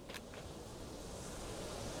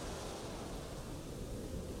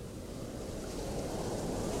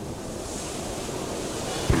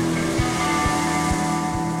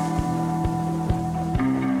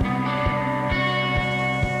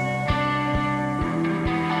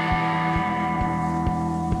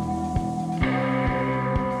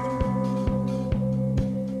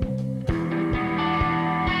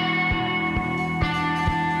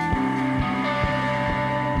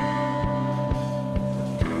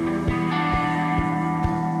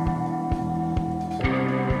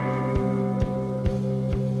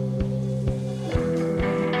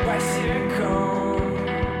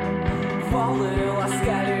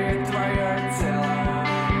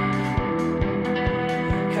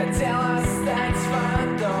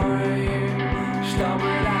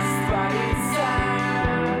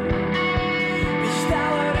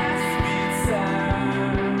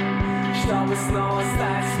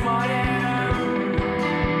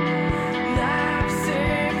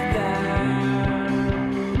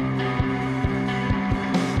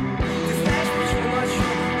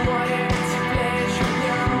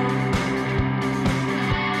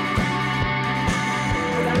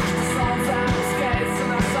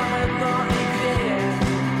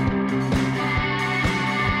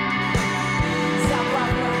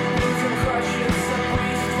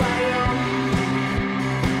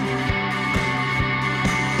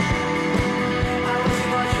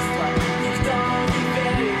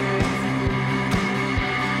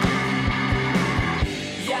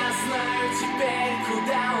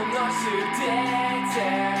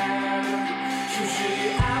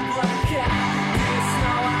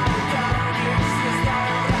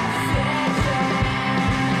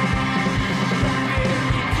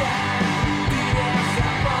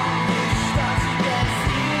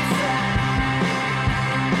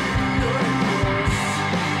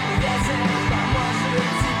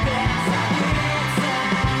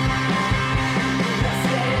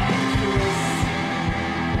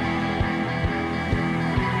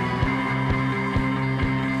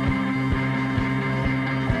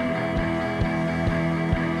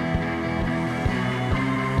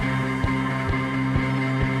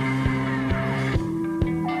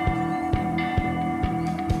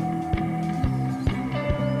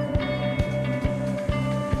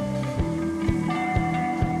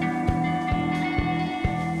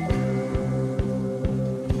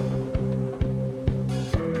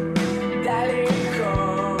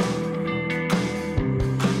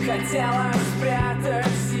 хотела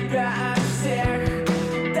спрятать себя от всех.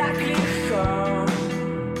 Так легко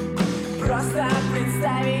просто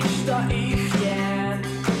представить, что их нет.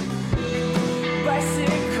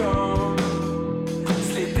 Босиком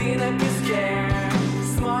следы на песке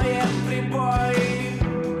смоет прибой.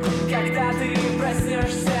 Когда ты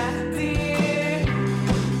проснешься, ты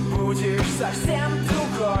будешь совсем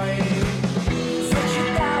другой.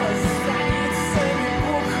 Зачиталась страницами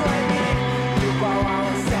буквами,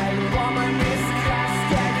 любовалась альбомами с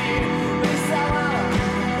красками, рисовала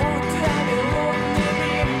утрами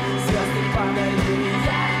лунными, звезды падали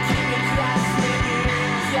яркими красными.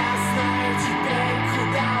 Я знаю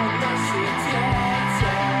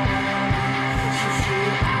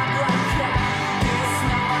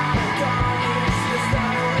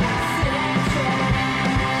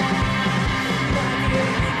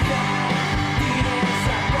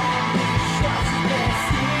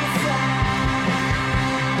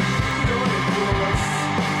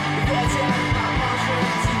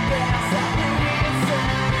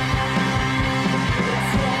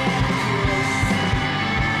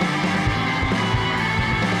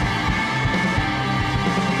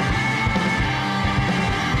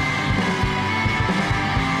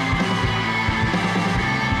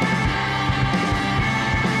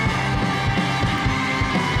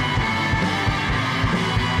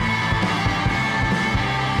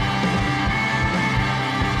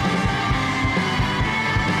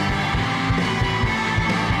уносит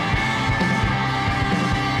ветер чужие облака.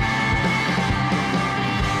 Ты снова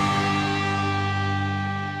утонешь звездой в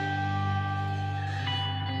рассвете.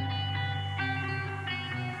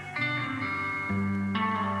 Наверняка ты не запомнишь,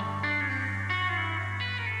 что тебе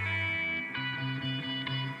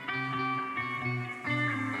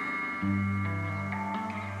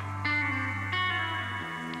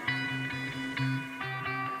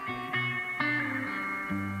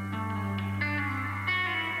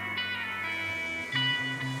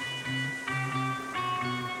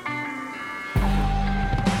снится.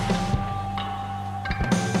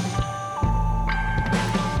 Ну и пусть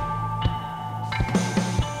ветер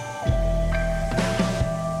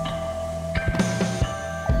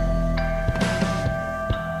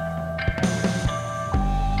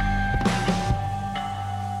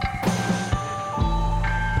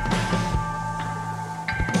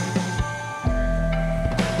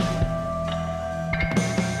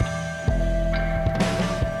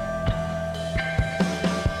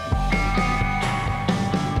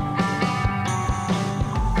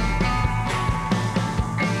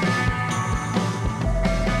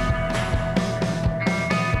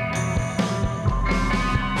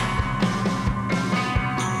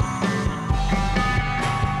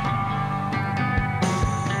тебе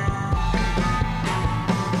забыться.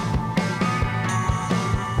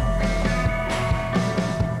 Развлекусь.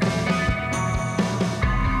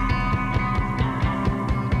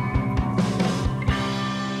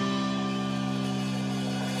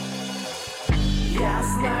 Я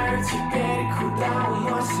знаю теперь, куда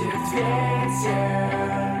уносит ветер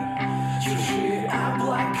чужие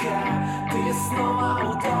облака. Ты снова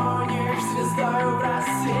утонешь звездой в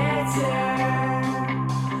рассвете.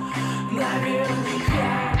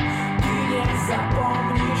 Наверняка ты не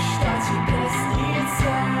запомнишь, что тебе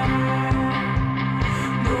снится.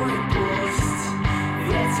 Ну и пусть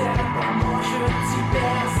ветер поможет тебе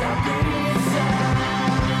забыться.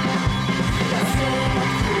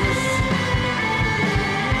 Развлекусь.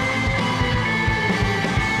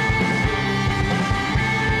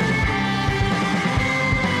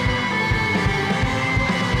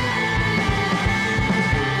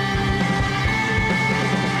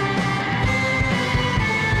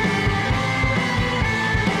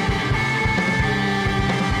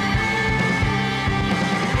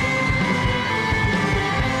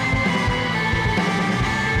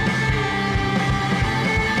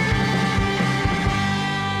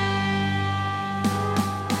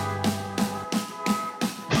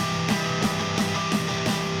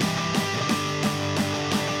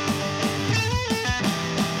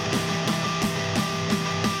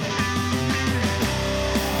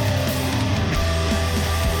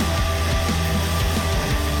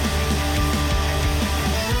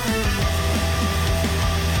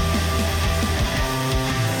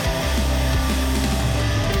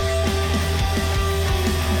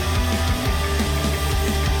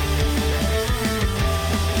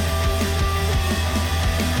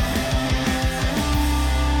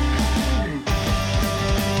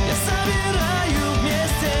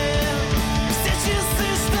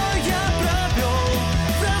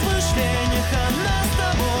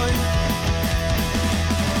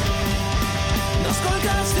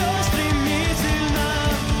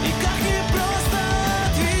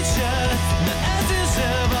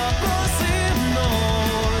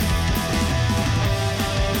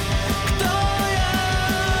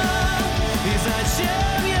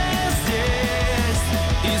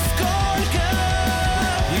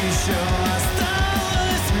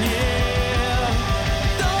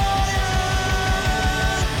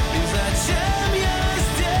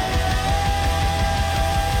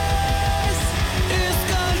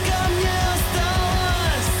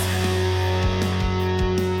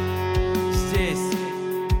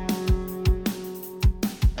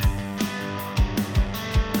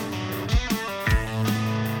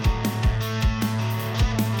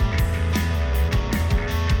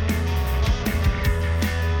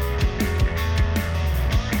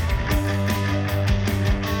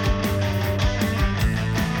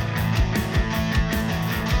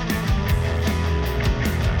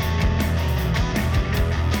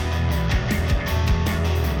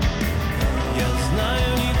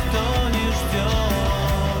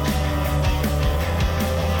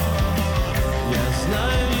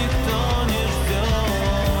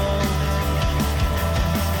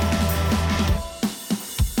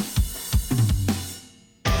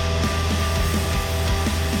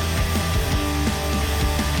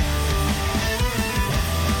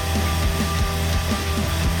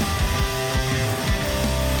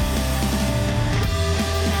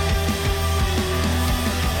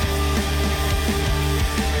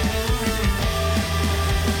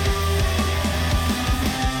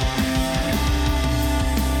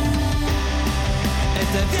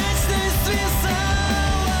 Эта вечность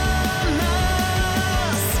связала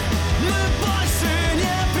нас. Мы больше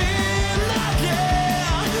не принадлежим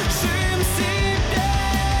себе.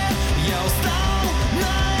 Я устал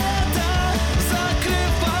на это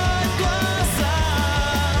закрывать глаза.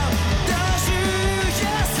 Даже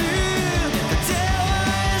если это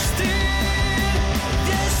делаешь ты,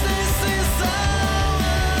 вечность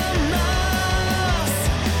связала нас.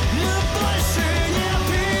 Мы больше не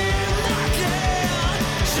принадлежим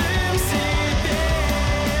себе.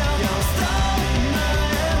 Я устал на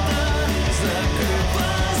это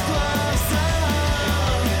закрывать глаза.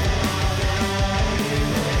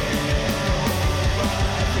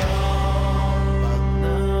 Под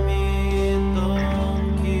нами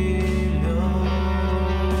тонкий лед.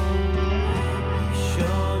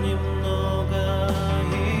 Еще немного,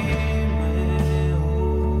 и мы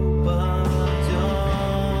упадем.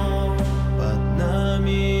 Под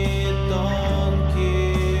нами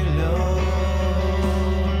тонкий лед.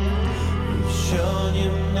 Еще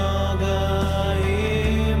немного,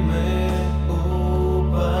 и мы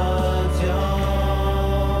упадем.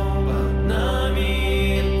 Под нами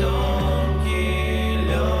тонкий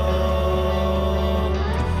лед.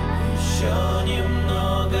 Еще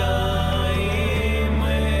немного, и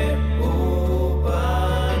мы упадем.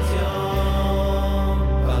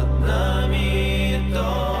 Под нами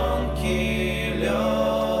тонкий лед.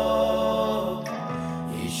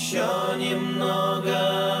 Еще немного,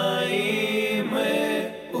 и мы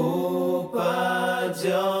упадем.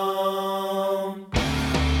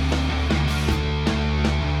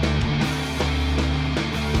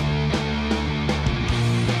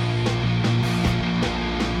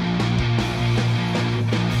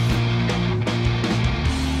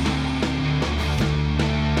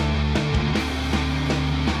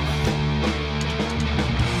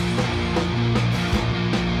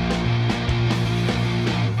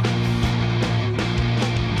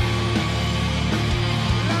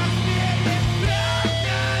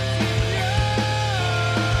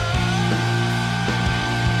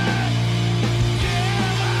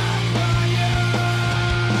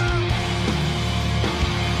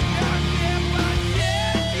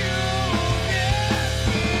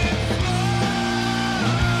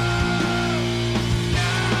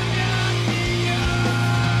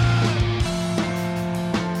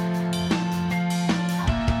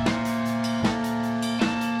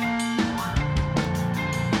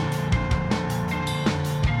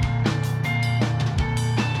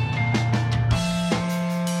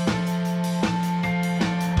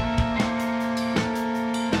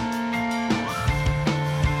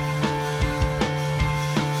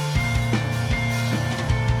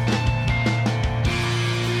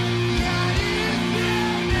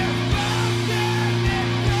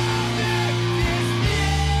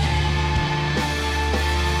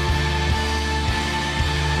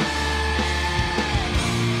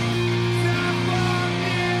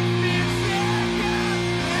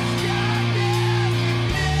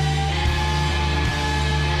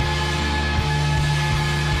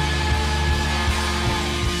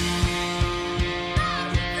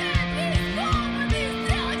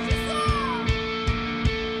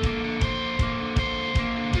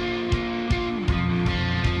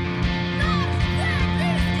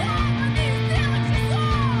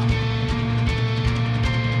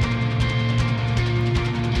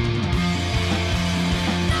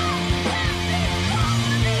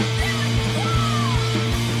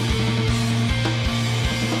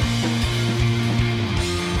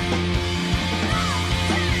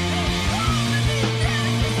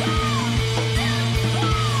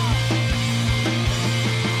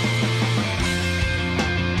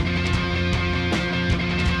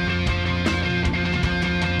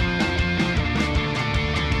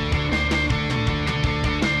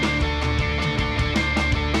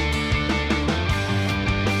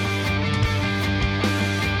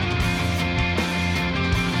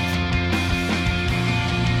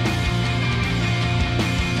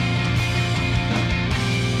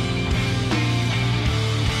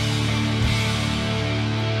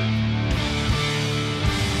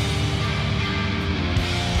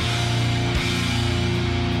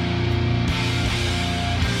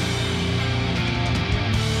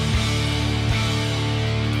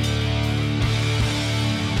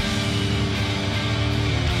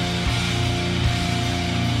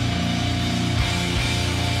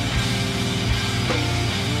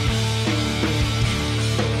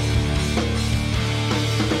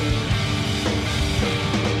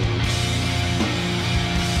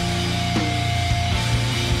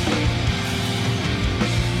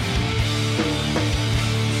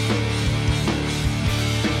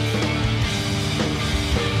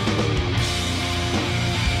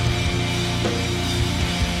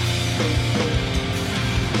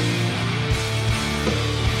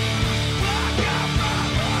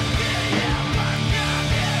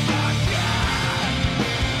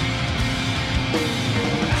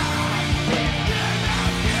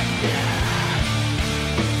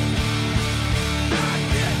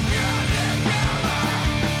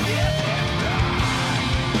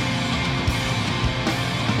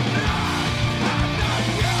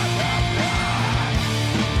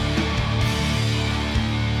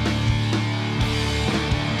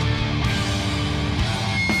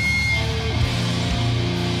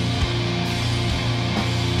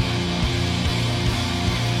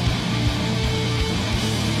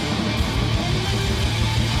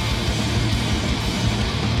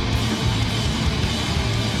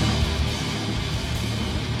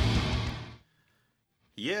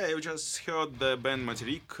 we just heard the band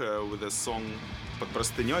Materik with the song "Под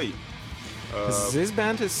простыней." This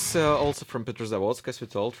band is also from Petrozavodsk, as we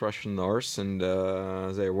told, Russian Norse, and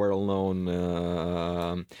they're well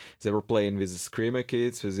known. They were playing with the Screamer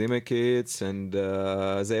Kids, with Emo Kids, and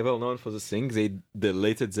they're well known for the thing. They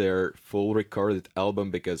deleted their full recorded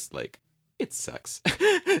album because, like, it sucks.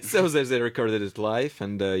 So they recorded it live,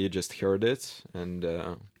 and you just heard it. And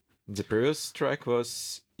the previous track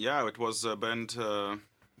was... Yeah, it was a band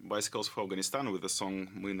Bicycles for Afghanistan with the song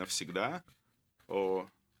 "Мы навсегда." Or,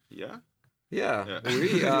 yeah? Yeah,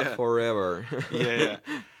 we are forever. Yeah,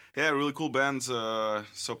 really cool band.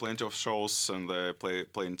 Saw plenty of shows and they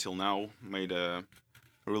play until now. Made a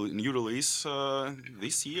really new release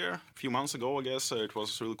this year, a few months ago, I guess. It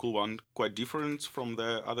was a really cool one, quite different from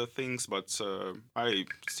the other things, but I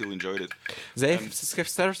still enjoyed it. They have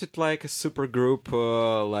started like a super group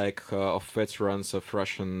of veterans of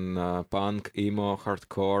Russian punk, emo,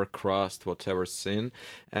 hardcore, crust, whatever scene,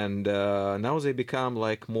 and now they become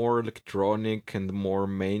like more electronic and more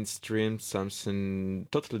mainstream, something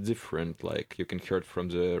totally different, like you can hear it from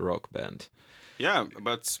the rock band. Yeah,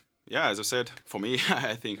 but yeah, as I said, for me,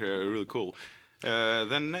 I think really cool.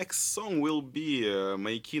 The next song will be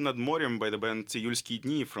 "Маяки над морем" by the band Июльские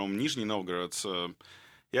дни from Nizhny Novgorod.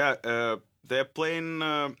 They're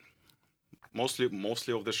playing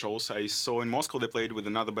mostly of the shows I saw in Moscow. They played with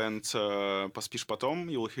another band, "Поспишь потом."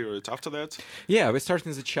 You'll hear it after that. Yeah, we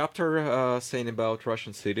started the chapter saying about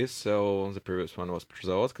Russian cities. So the previous one was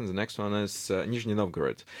Petrozavodsk, and the next one is Nizhny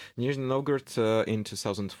Novgorod. Nizhny Novgorod in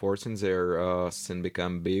 2014, their scene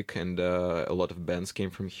became big, and a lot of bands came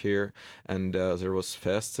from here, and there was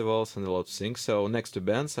festivals and a lot of things. So next two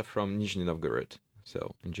bands are from Nizhny Novgorod.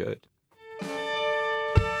 So enjoy it.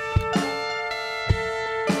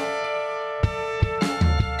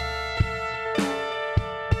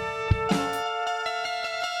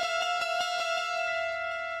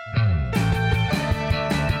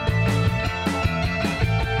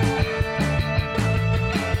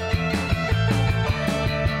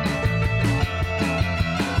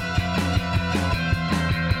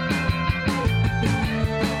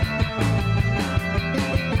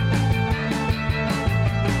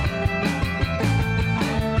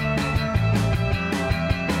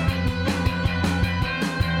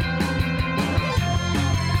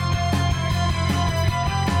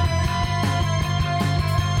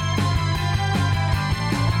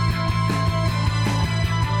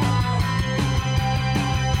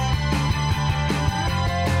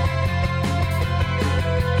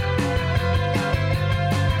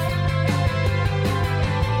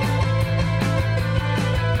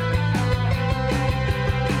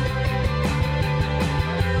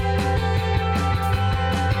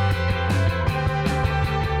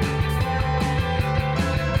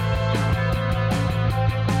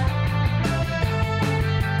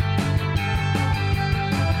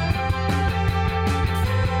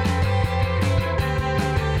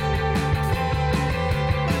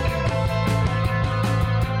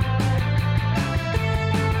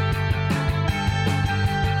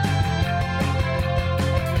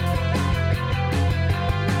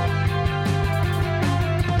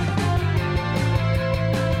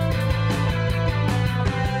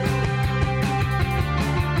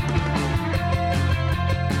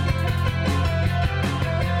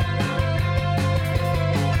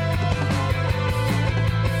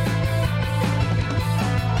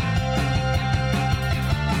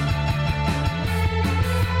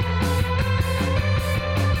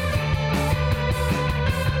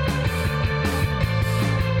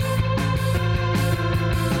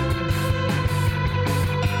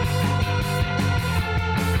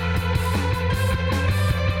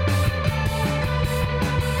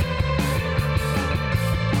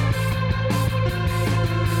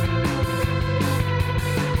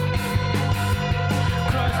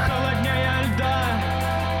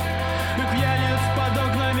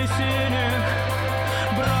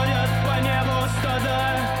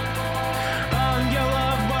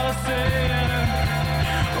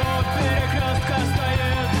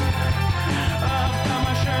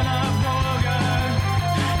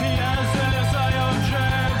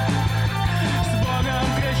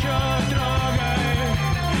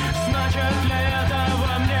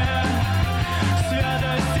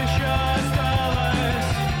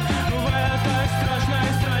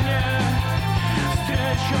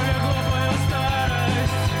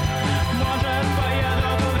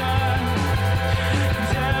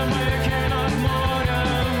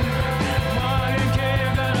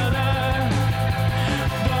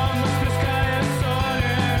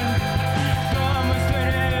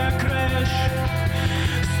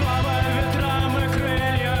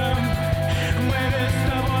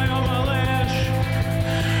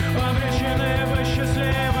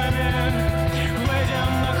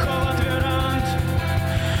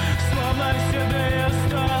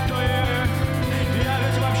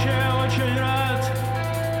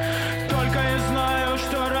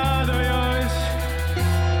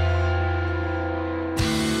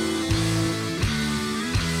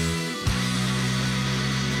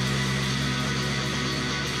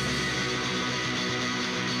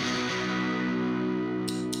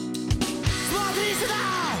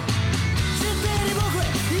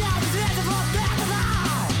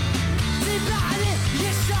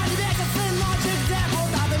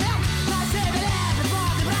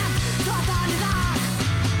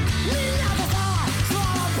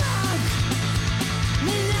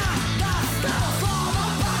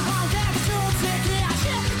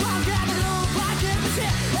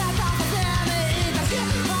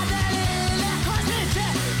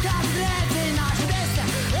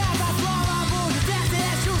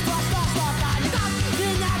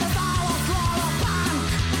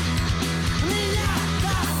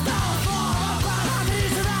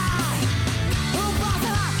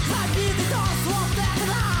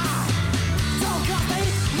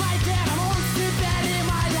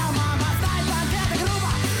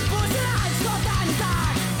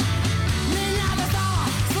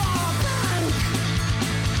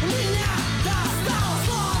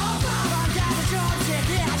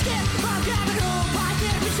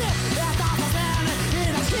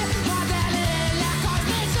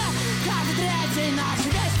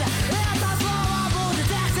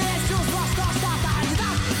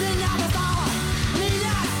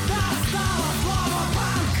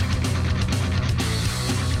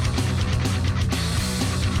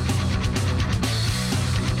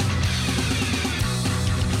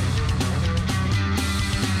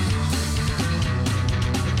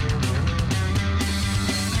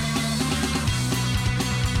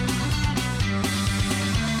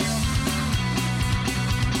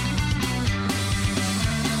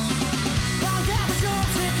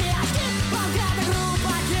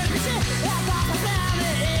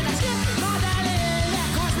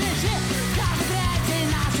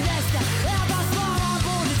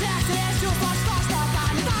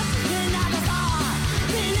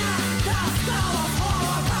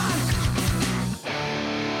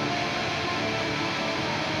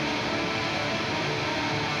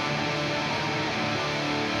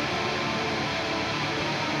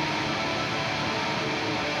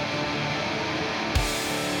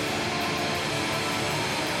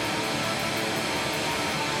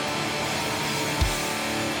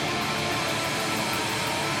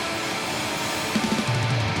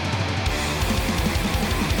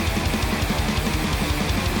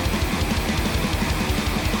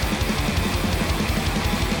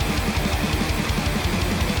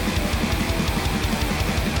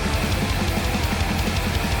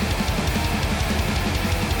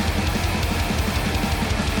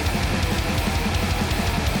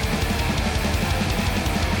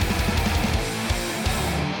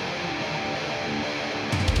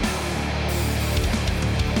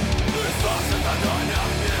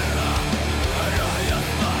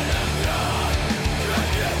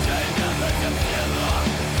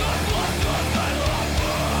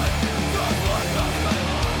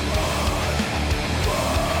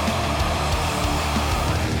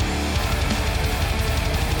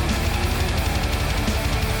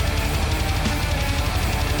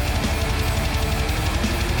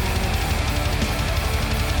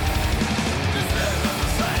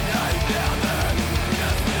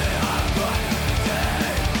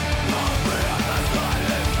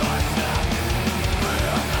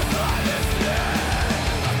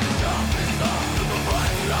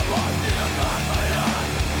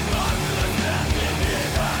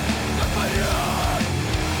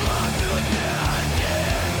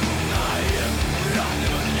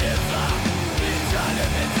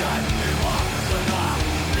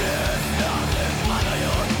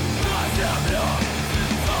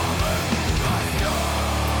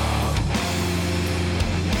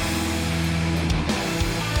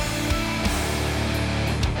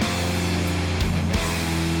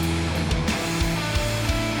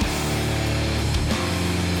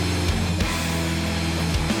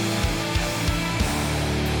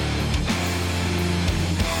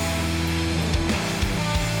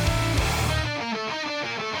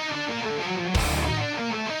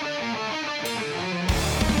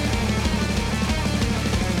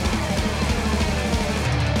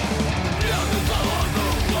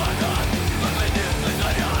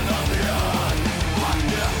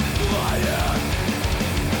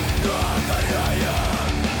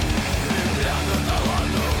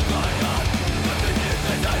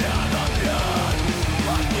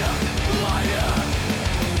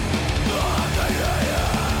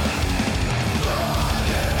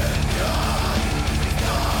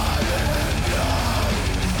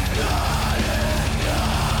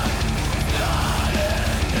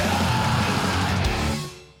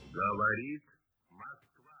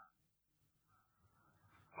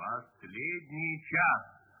 Последний час.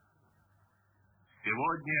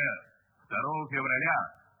 Сегодня, 2 февраля,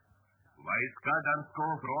 Войска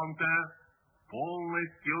Донского фронта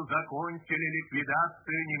полностью закончили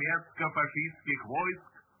ликвидацию немецко-фашистских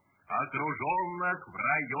войск, окруженных в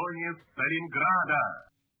районе Сталинграда.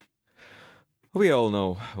 We all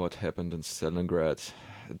know what happened in Stalingrad.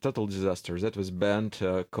 Total disaster. That was band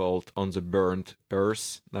called On the Burnt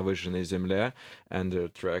Earth, на выжженной земле, and the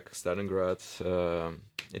track Stalingrad,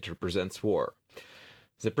 it represents war.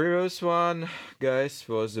 The previous one, guys,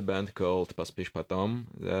 was a band called Поспишь потом.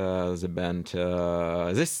 The band,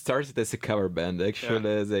 this started as a cover band,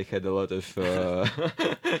 actually. Yeah. They had a lot of...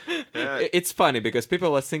 It's funny, because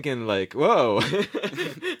people are thinking like, whoa!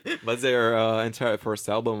 But their entire first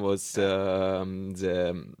album was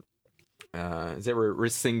they were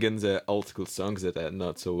re-singing the old school songs that are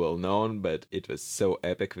not so well known, but it was so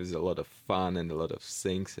epic with a lot of fun and a lot of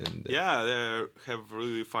things. And yeah, they have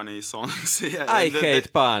really funny songs. Yeah, I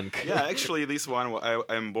hate punk. Yeah, actually, this one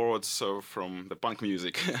I'm bored from the punk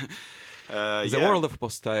music. The world of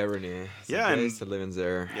post-irony. Yeah, and living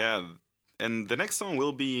there. Yeah. And the next song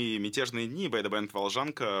will be «Мятежные дни» by the band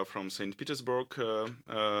Volzhanka from St. Petersburg.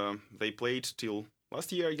 They played till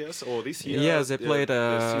last year, I guess, or this year. Yeah, they played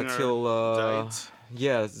till... died.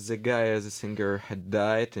 Yeah, the guy, the singer, had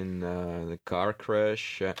died in the car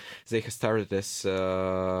crash. They started as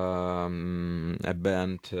a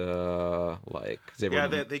band, like... They were... Yeah,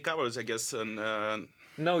 they covered, I guess,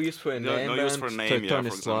 no use for a name. No use for a name, Tony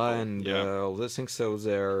for Sly example. and Yeah. all those things. So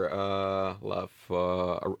they're love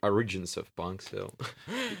origins of punk. So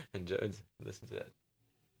enjoyed. Listen to that.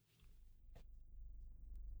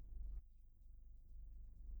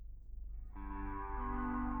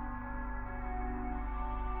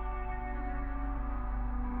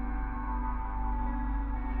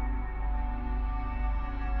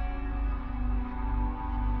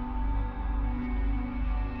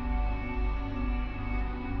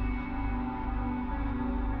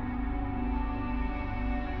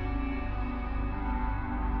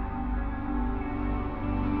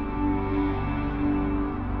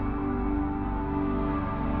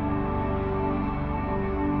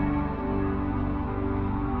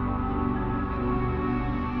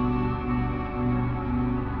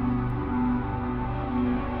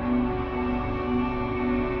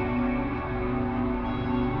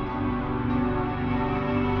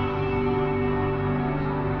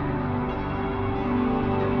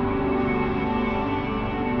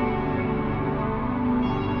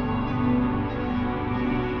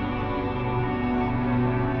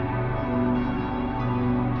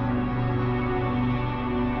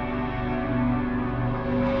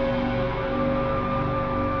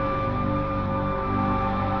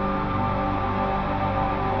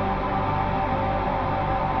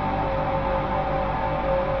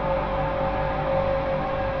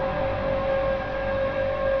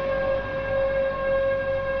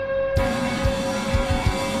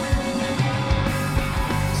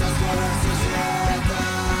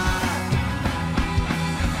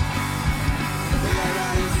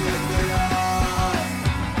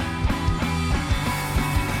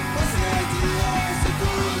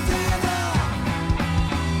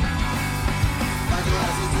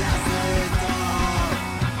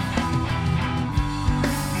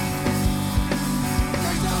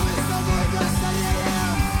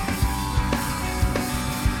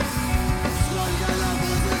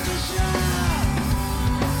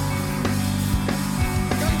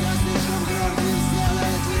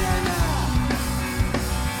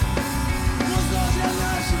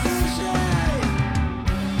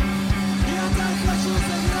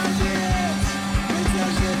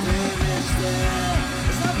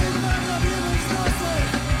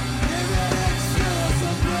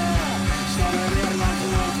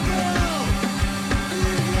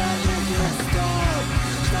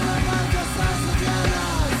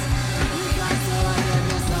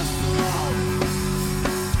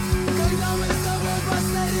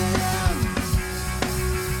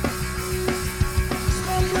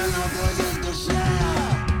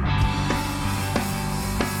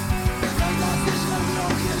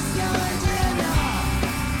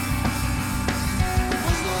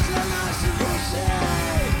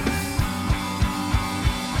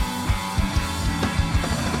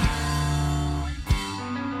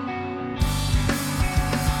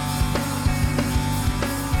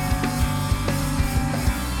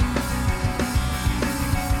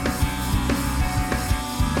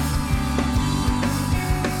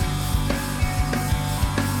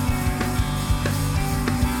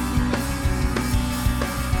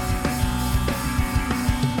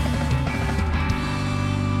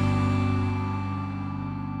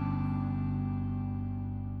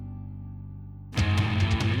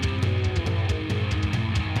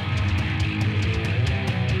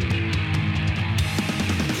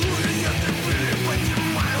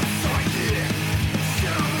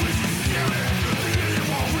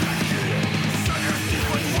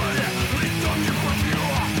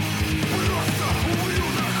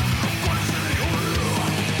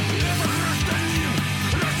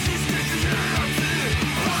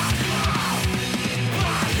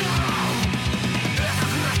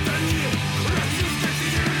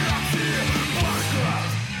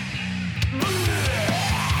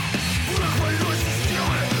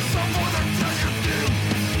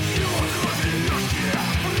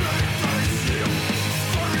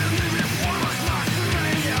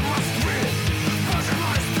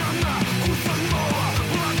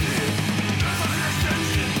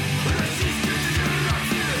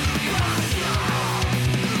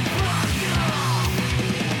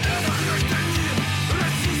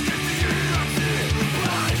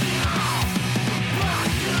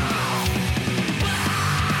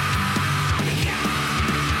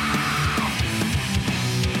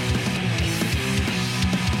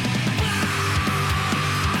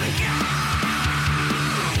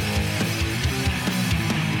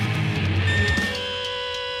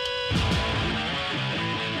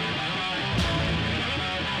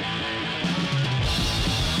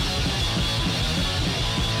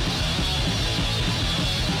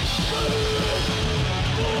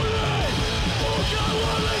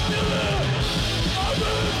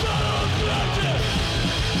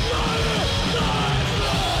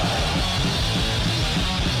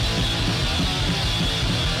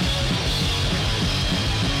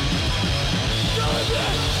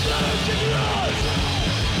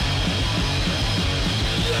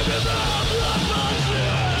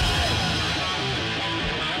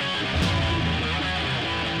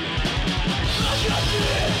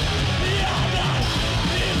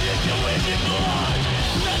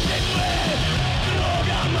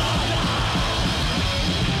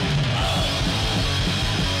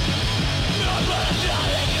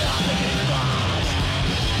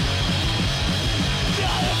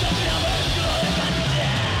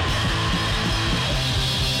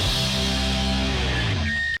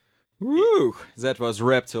 Whew, that was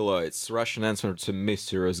Reptiloids, Russian answer to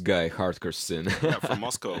Mysterious Guy hardcore scene. Yeah, from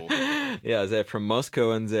Moscow. Yeah, they're from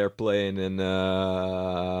Moscow and they're playing in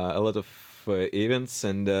a lot of events,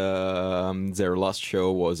 and their last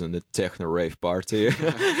show was in the techno rave party.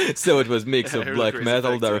 So it was mix of Really black crazy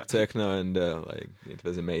metal, fact, dark yeah. techno, and like it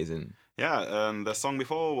was amazing. Yeah, and the song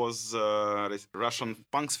before was Russian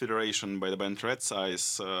Punks Federation by the band Red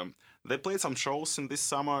Size. They played some shows in this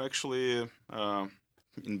summer, actually,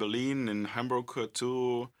 in Berlin, in Hamburg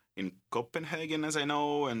too, in Copenhagen, as I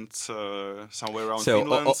know, and somewhere around So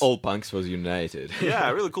Finland. all punks was united.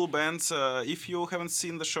 Yeah, really cool band. If you haven't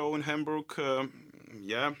seen the show in Hamburg,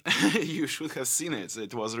 yeah, you should have seen it.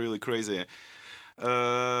 It was really crazy.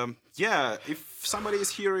 Yeah, if somebody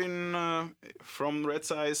is hearing from Red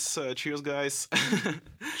Size, cheers, guys.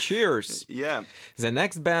 Cheers. Yeah. The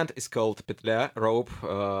next band is called Petля Rope.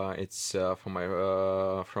 It's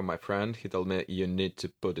from my friend. He told me you need to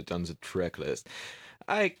put it on the track list.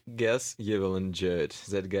 I guess you will enjoy it.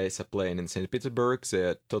 That guys are playing in St. Petersburg.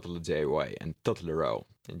 They're totally DIY and totally raw.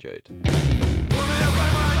 Enjoy it.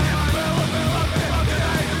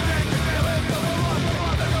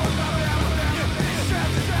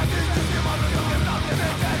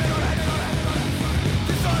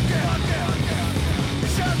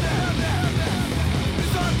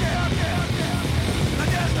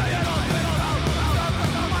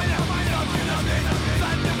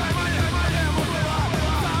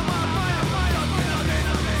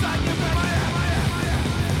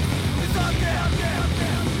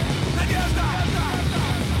 Надежда!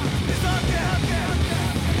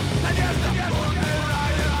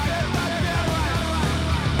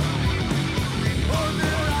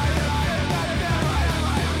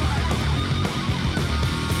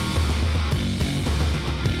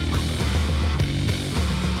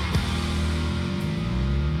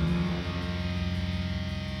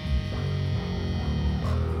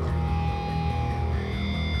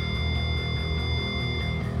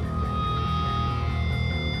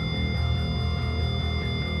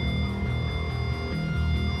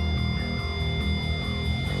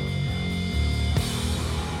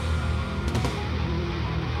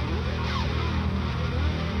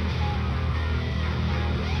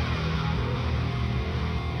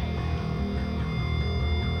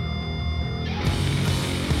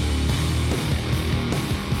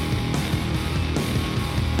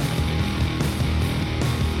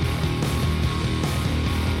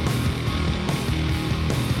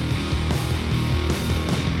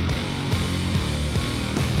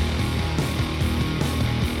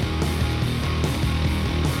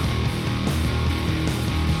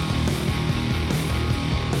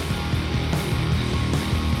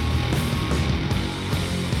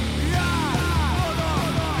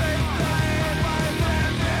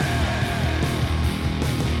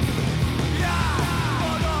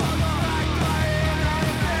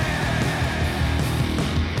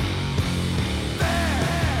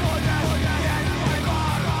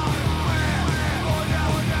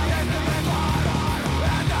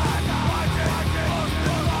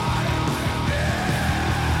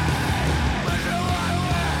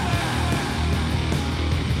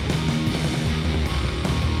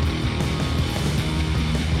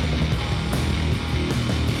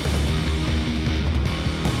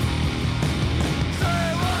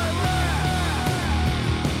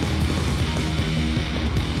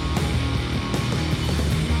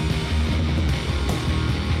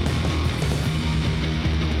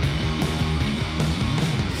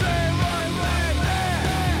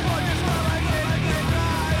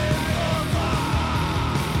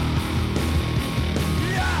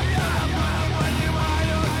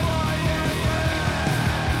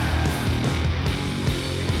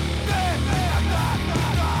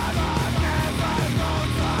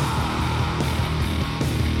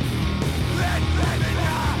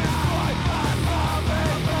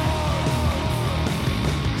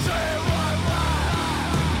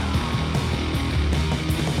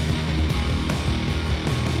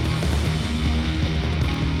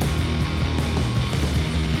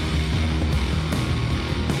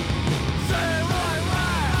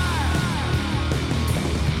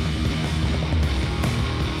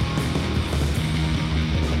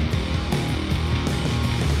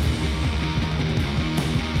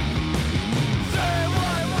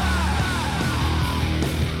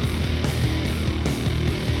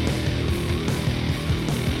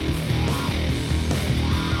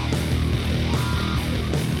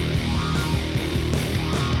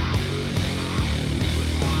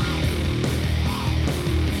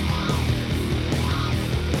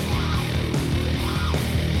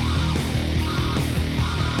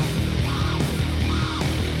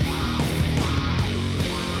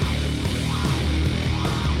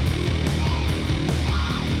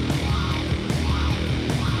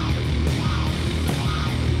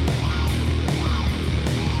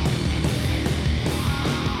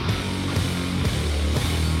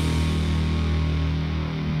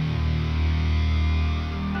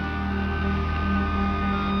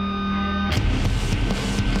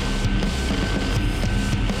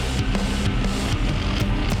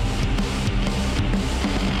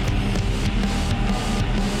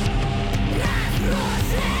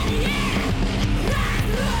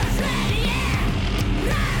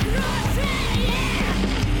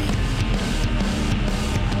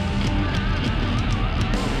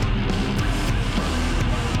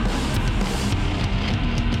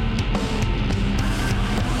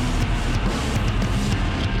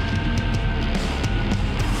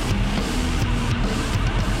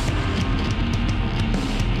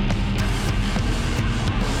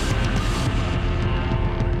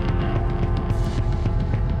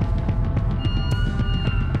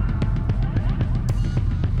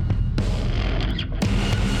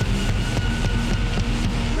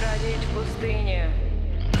 пустыне.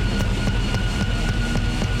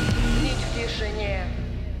 Нить в тишине.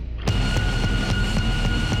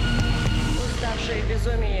 Уставшее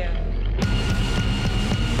безумие.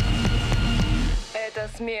 Это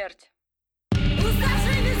смерть.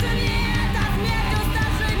 Уставшее безумие, это смерть,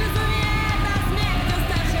 уставшее безумие, это смерть,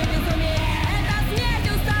 уставшее безумие, это смерть,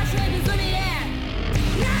 уставшее безумие.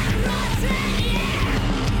 Разрушение,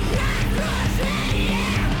 разрушение,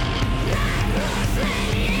 разрушение,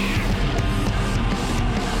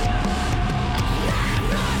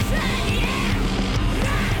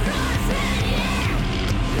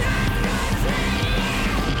 разрушение,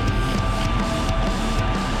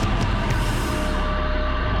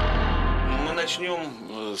 Мы начнем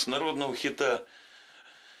с народного хита.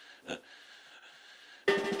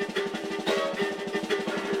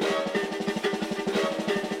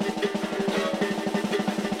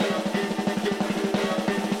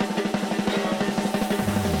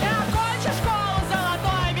 Я окончил школу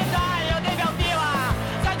золотой медалью, выпил пиво.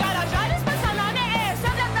 Загорожались пацанами, и все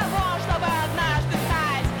для того, чтобы однажды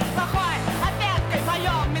стать плохой отметкой в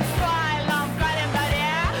моем менструальном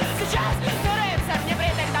календаре. Сейчас ты рыцарь, не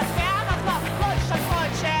бритых доспехах, но в лучшем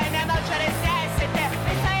случае минут через 10 ты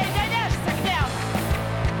присоединишься к ним.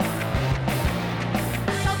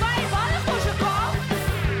 Толпа ебаных мужиков,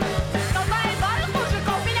 толпа ебаных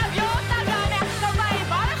мужиков меня бьют ногами, толпа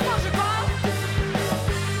ебаных мужиков.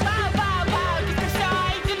 Ба-ба-ба, ты все,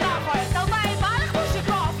 иди нахуй. Толпа ебаных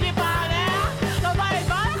мужиков ебаные, толпа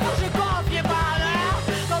ебаных мужиков ебаные,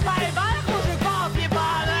 толпа ебаных мужиков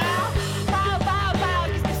ебаные. Ба-ба-ба,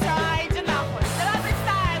 ты все, иди нахуй. Давай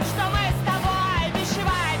представим, что мы с тобой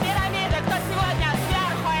пищевая пирамида, кто сегодня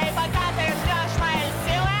сверху, и пока ты ждешь моей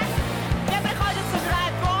силы, мне приходится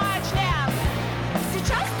жрать твой член.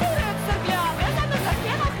 Сейчас ты рыцарь глёб, я за мной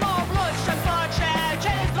доспехах, но в лучшем случае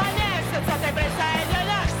через 2 месяца ты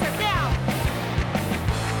присоединишься к ним.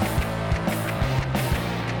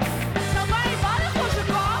 Толпа ебаных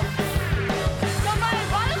мужиков, толпа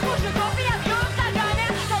ебаных мужиков меня бьют ногами,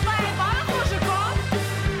 толпа ебаных мужиков.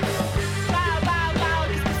 Ба-ба-ба,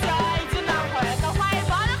 ты все, иди нахуй. Толпа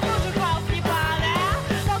ебаных мужиков ебаные,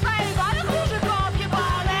 толпа ебаных мужиков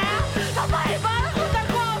ебаные, толпа ебаных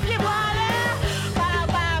мужиков ебаные.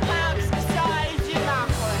 Ба-ба-ба, ты все, иди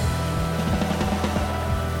нахуй.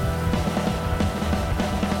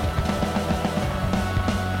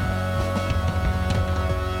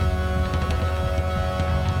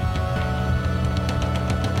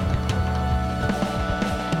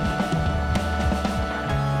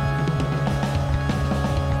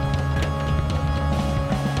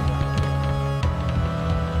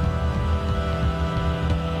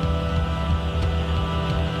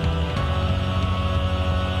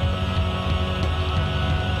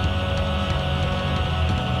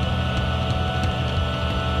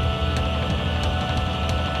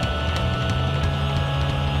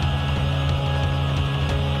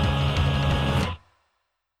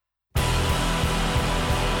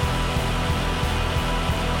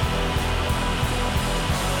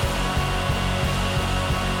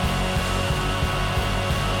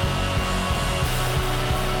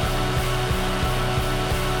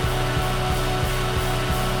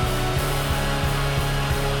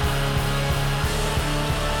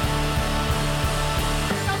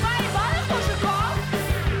 Толпа ебаных мужиков,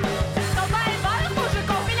 толпа ебаных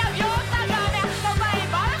мужиков меня бьют ногами, толпа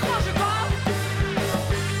ебаных мужиков.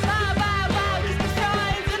 Ба-ба-ба, ты все,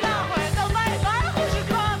 иди нахуй. Толпа ебаных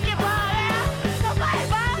мужиков ебаные, толпа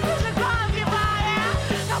ебаных мужиков ебаные,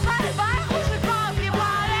 толпа ебаных мужиков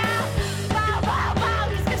ебаные. Ба-ба-ба,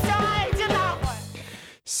 ты все, иди нахуй.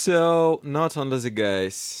 So, not only the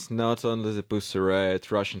guys, not only the Pussy Riot,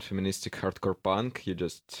 Russian feministic hardcore punk, you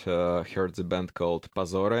just heard the band called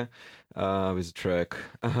Pozore with the track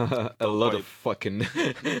A Lot of Fucking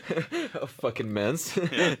of Fucking Mens.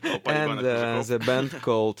 And the band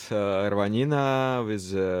called Rvanina with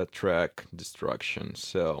the track Destruction.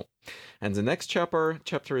 So, and the next chapter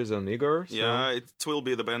is on Igor. So. Yeah, it will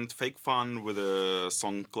be the band Fake Fun with the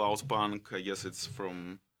song Cloud Punk. I guess it's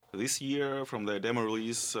from this year, from their demo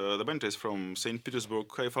release. The band is from St. Petersburg.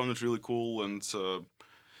 I found it really cool, and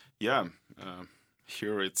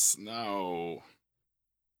here it's now.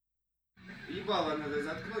 Ебало надо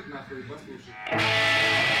заткнуть нахуй и послушать.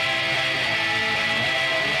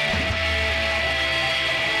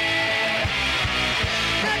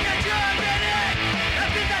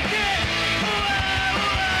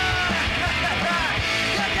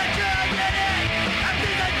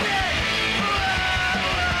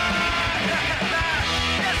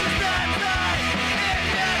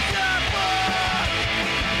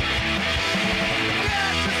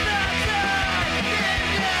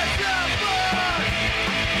 Yeah.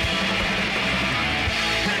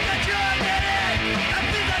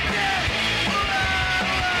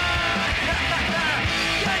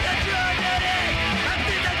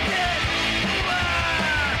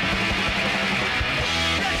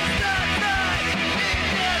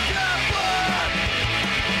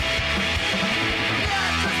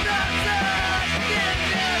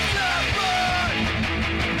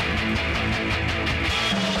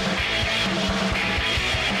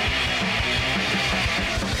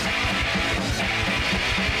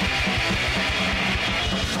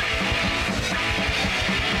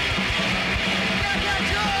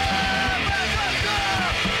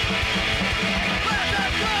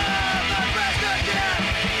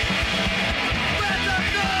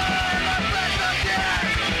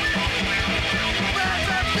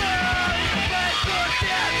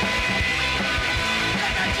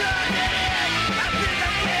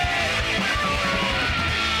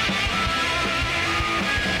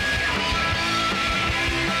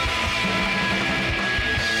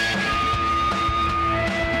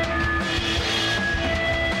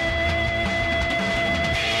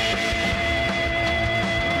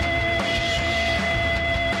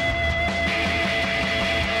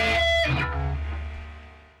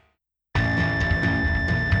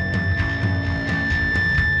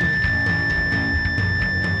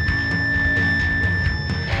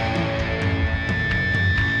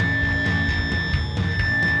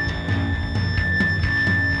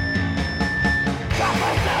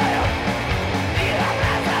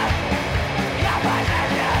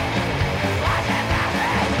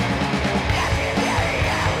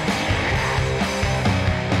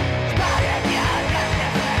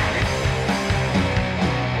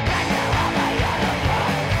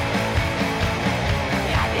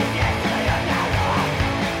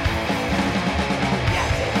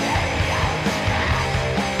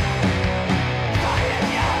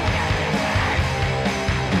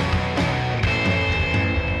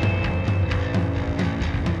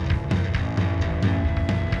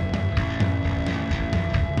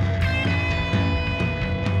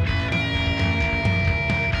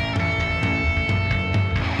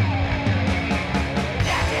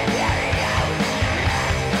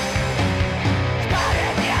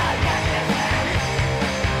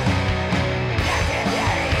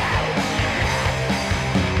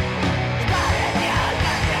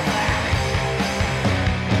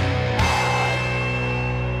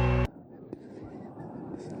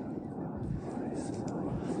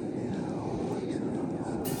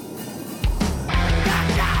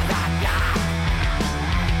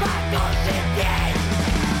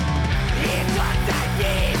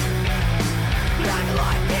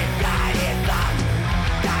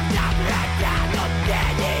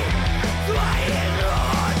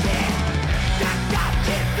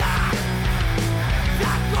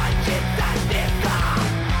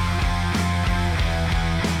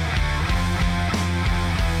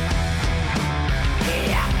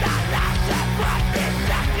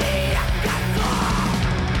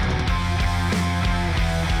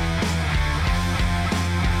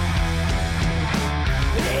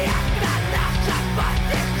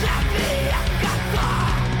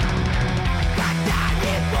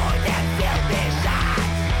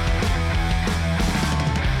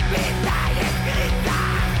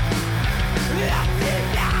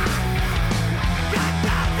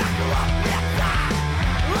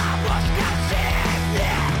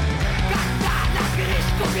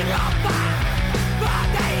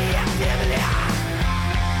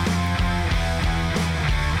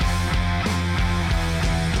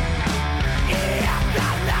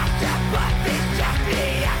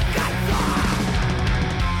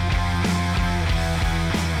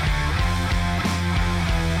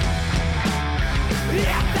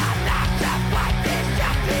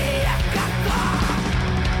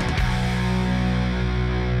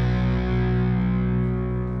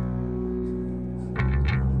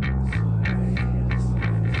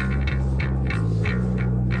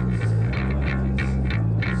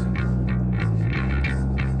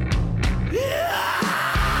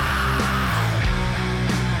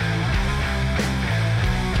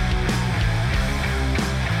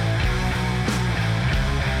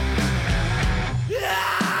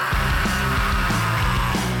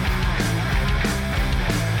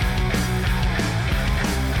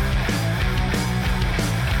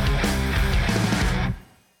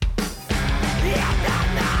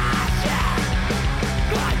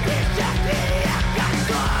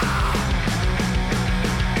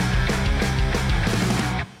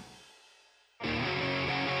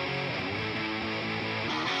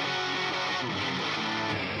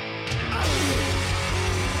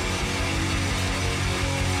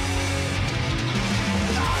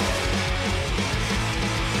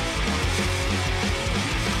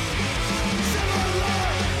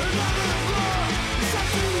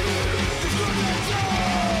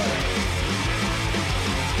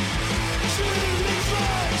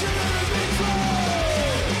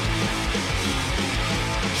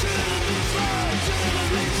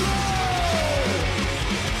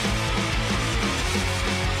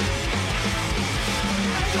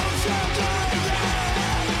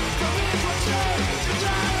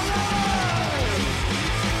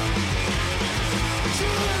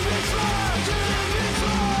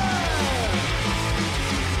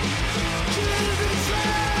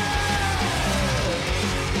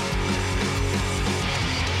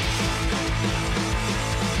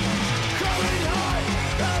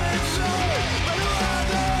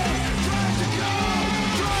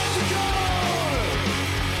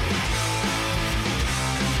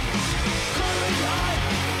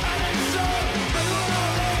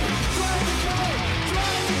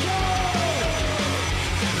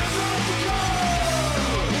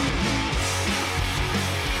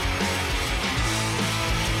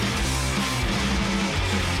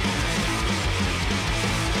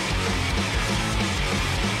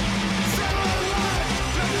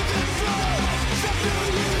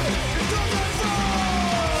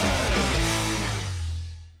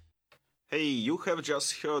 have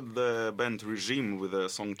just heard the band Regime with the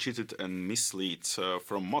song Cheated and Mislead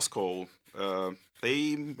from Moscow.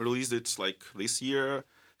 They released it like this year,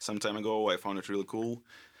 some time ago. I found it really cool.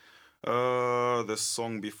 The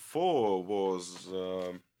song before was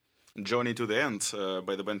Journey to the End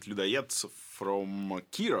by the band Людоед from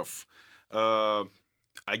Kirov.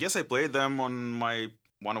 I guess I played them on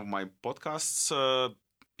one of my podcasts.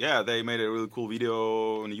 Yeah, they made a really cool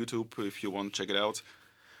video on YouTube if you want to check it out.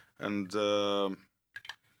 And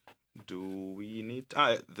do we need...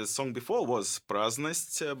 the song before was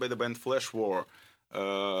Праздность by the band Flash War.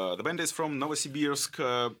 The band is from Novosibirsk.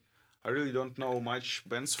 I really don't know much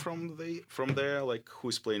bands from there, like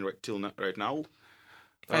who's playing right now.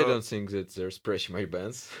 I don't think that there's pretty much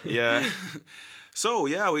bands. Yeah. So,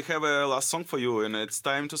 yeah, we have a last song for you, and it's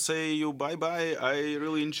time to say you bye-bye. I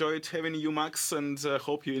really enjoyed having you, Max, and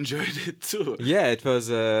hope you enjoyed it too. Yeah, it was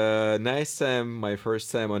a nice time, my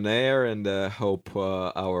first time on air, and hope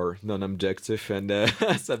our non-objective and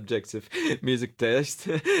subjective music taste.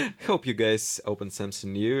 Hope you guys open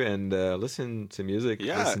something new and listen to music,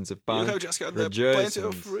 listen to punk, you have just got plenty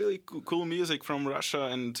of really cool music from Russia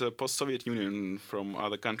and post-Soviet Union from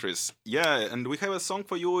other countries. Yeah, and we have a song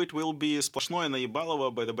for you. It will be Splashnoye Naebalovo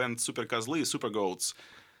by the band Super Kozly, Super Goats.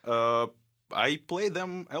 I played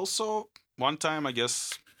them also one time, I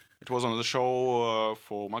guess it was on the show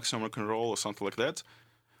for Maximum Rock and Roll or something like that.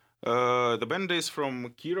 The band is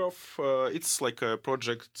from Kirov. It's like a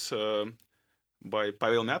project by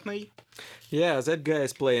Pavel Myatny. Yeah, that guy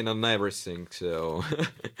is playing on everything, so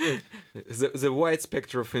the wide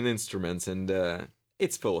spectrum of instruments, and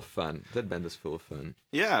it's full of fun. That band is full of fun.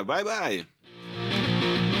 Yeah, bye-bye.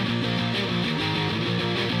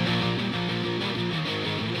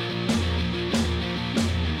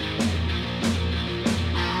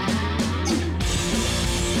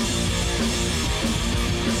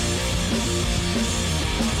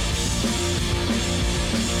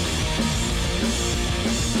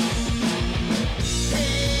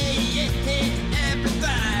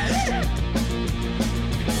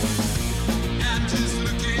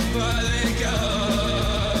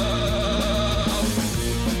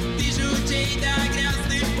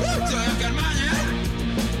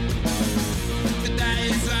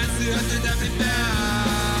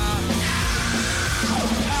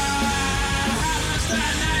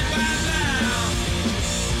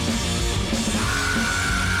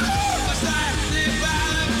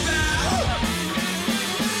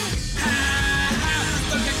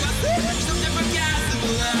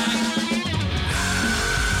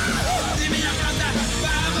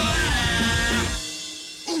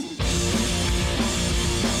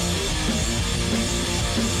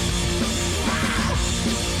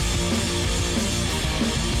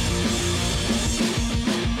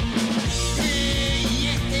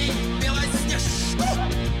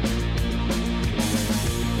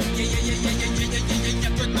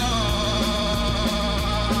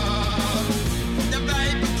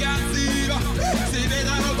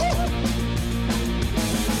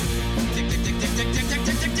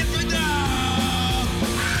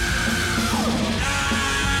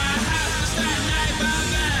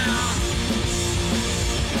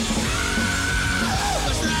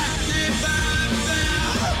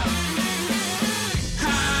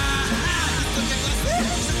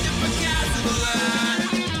 Показывала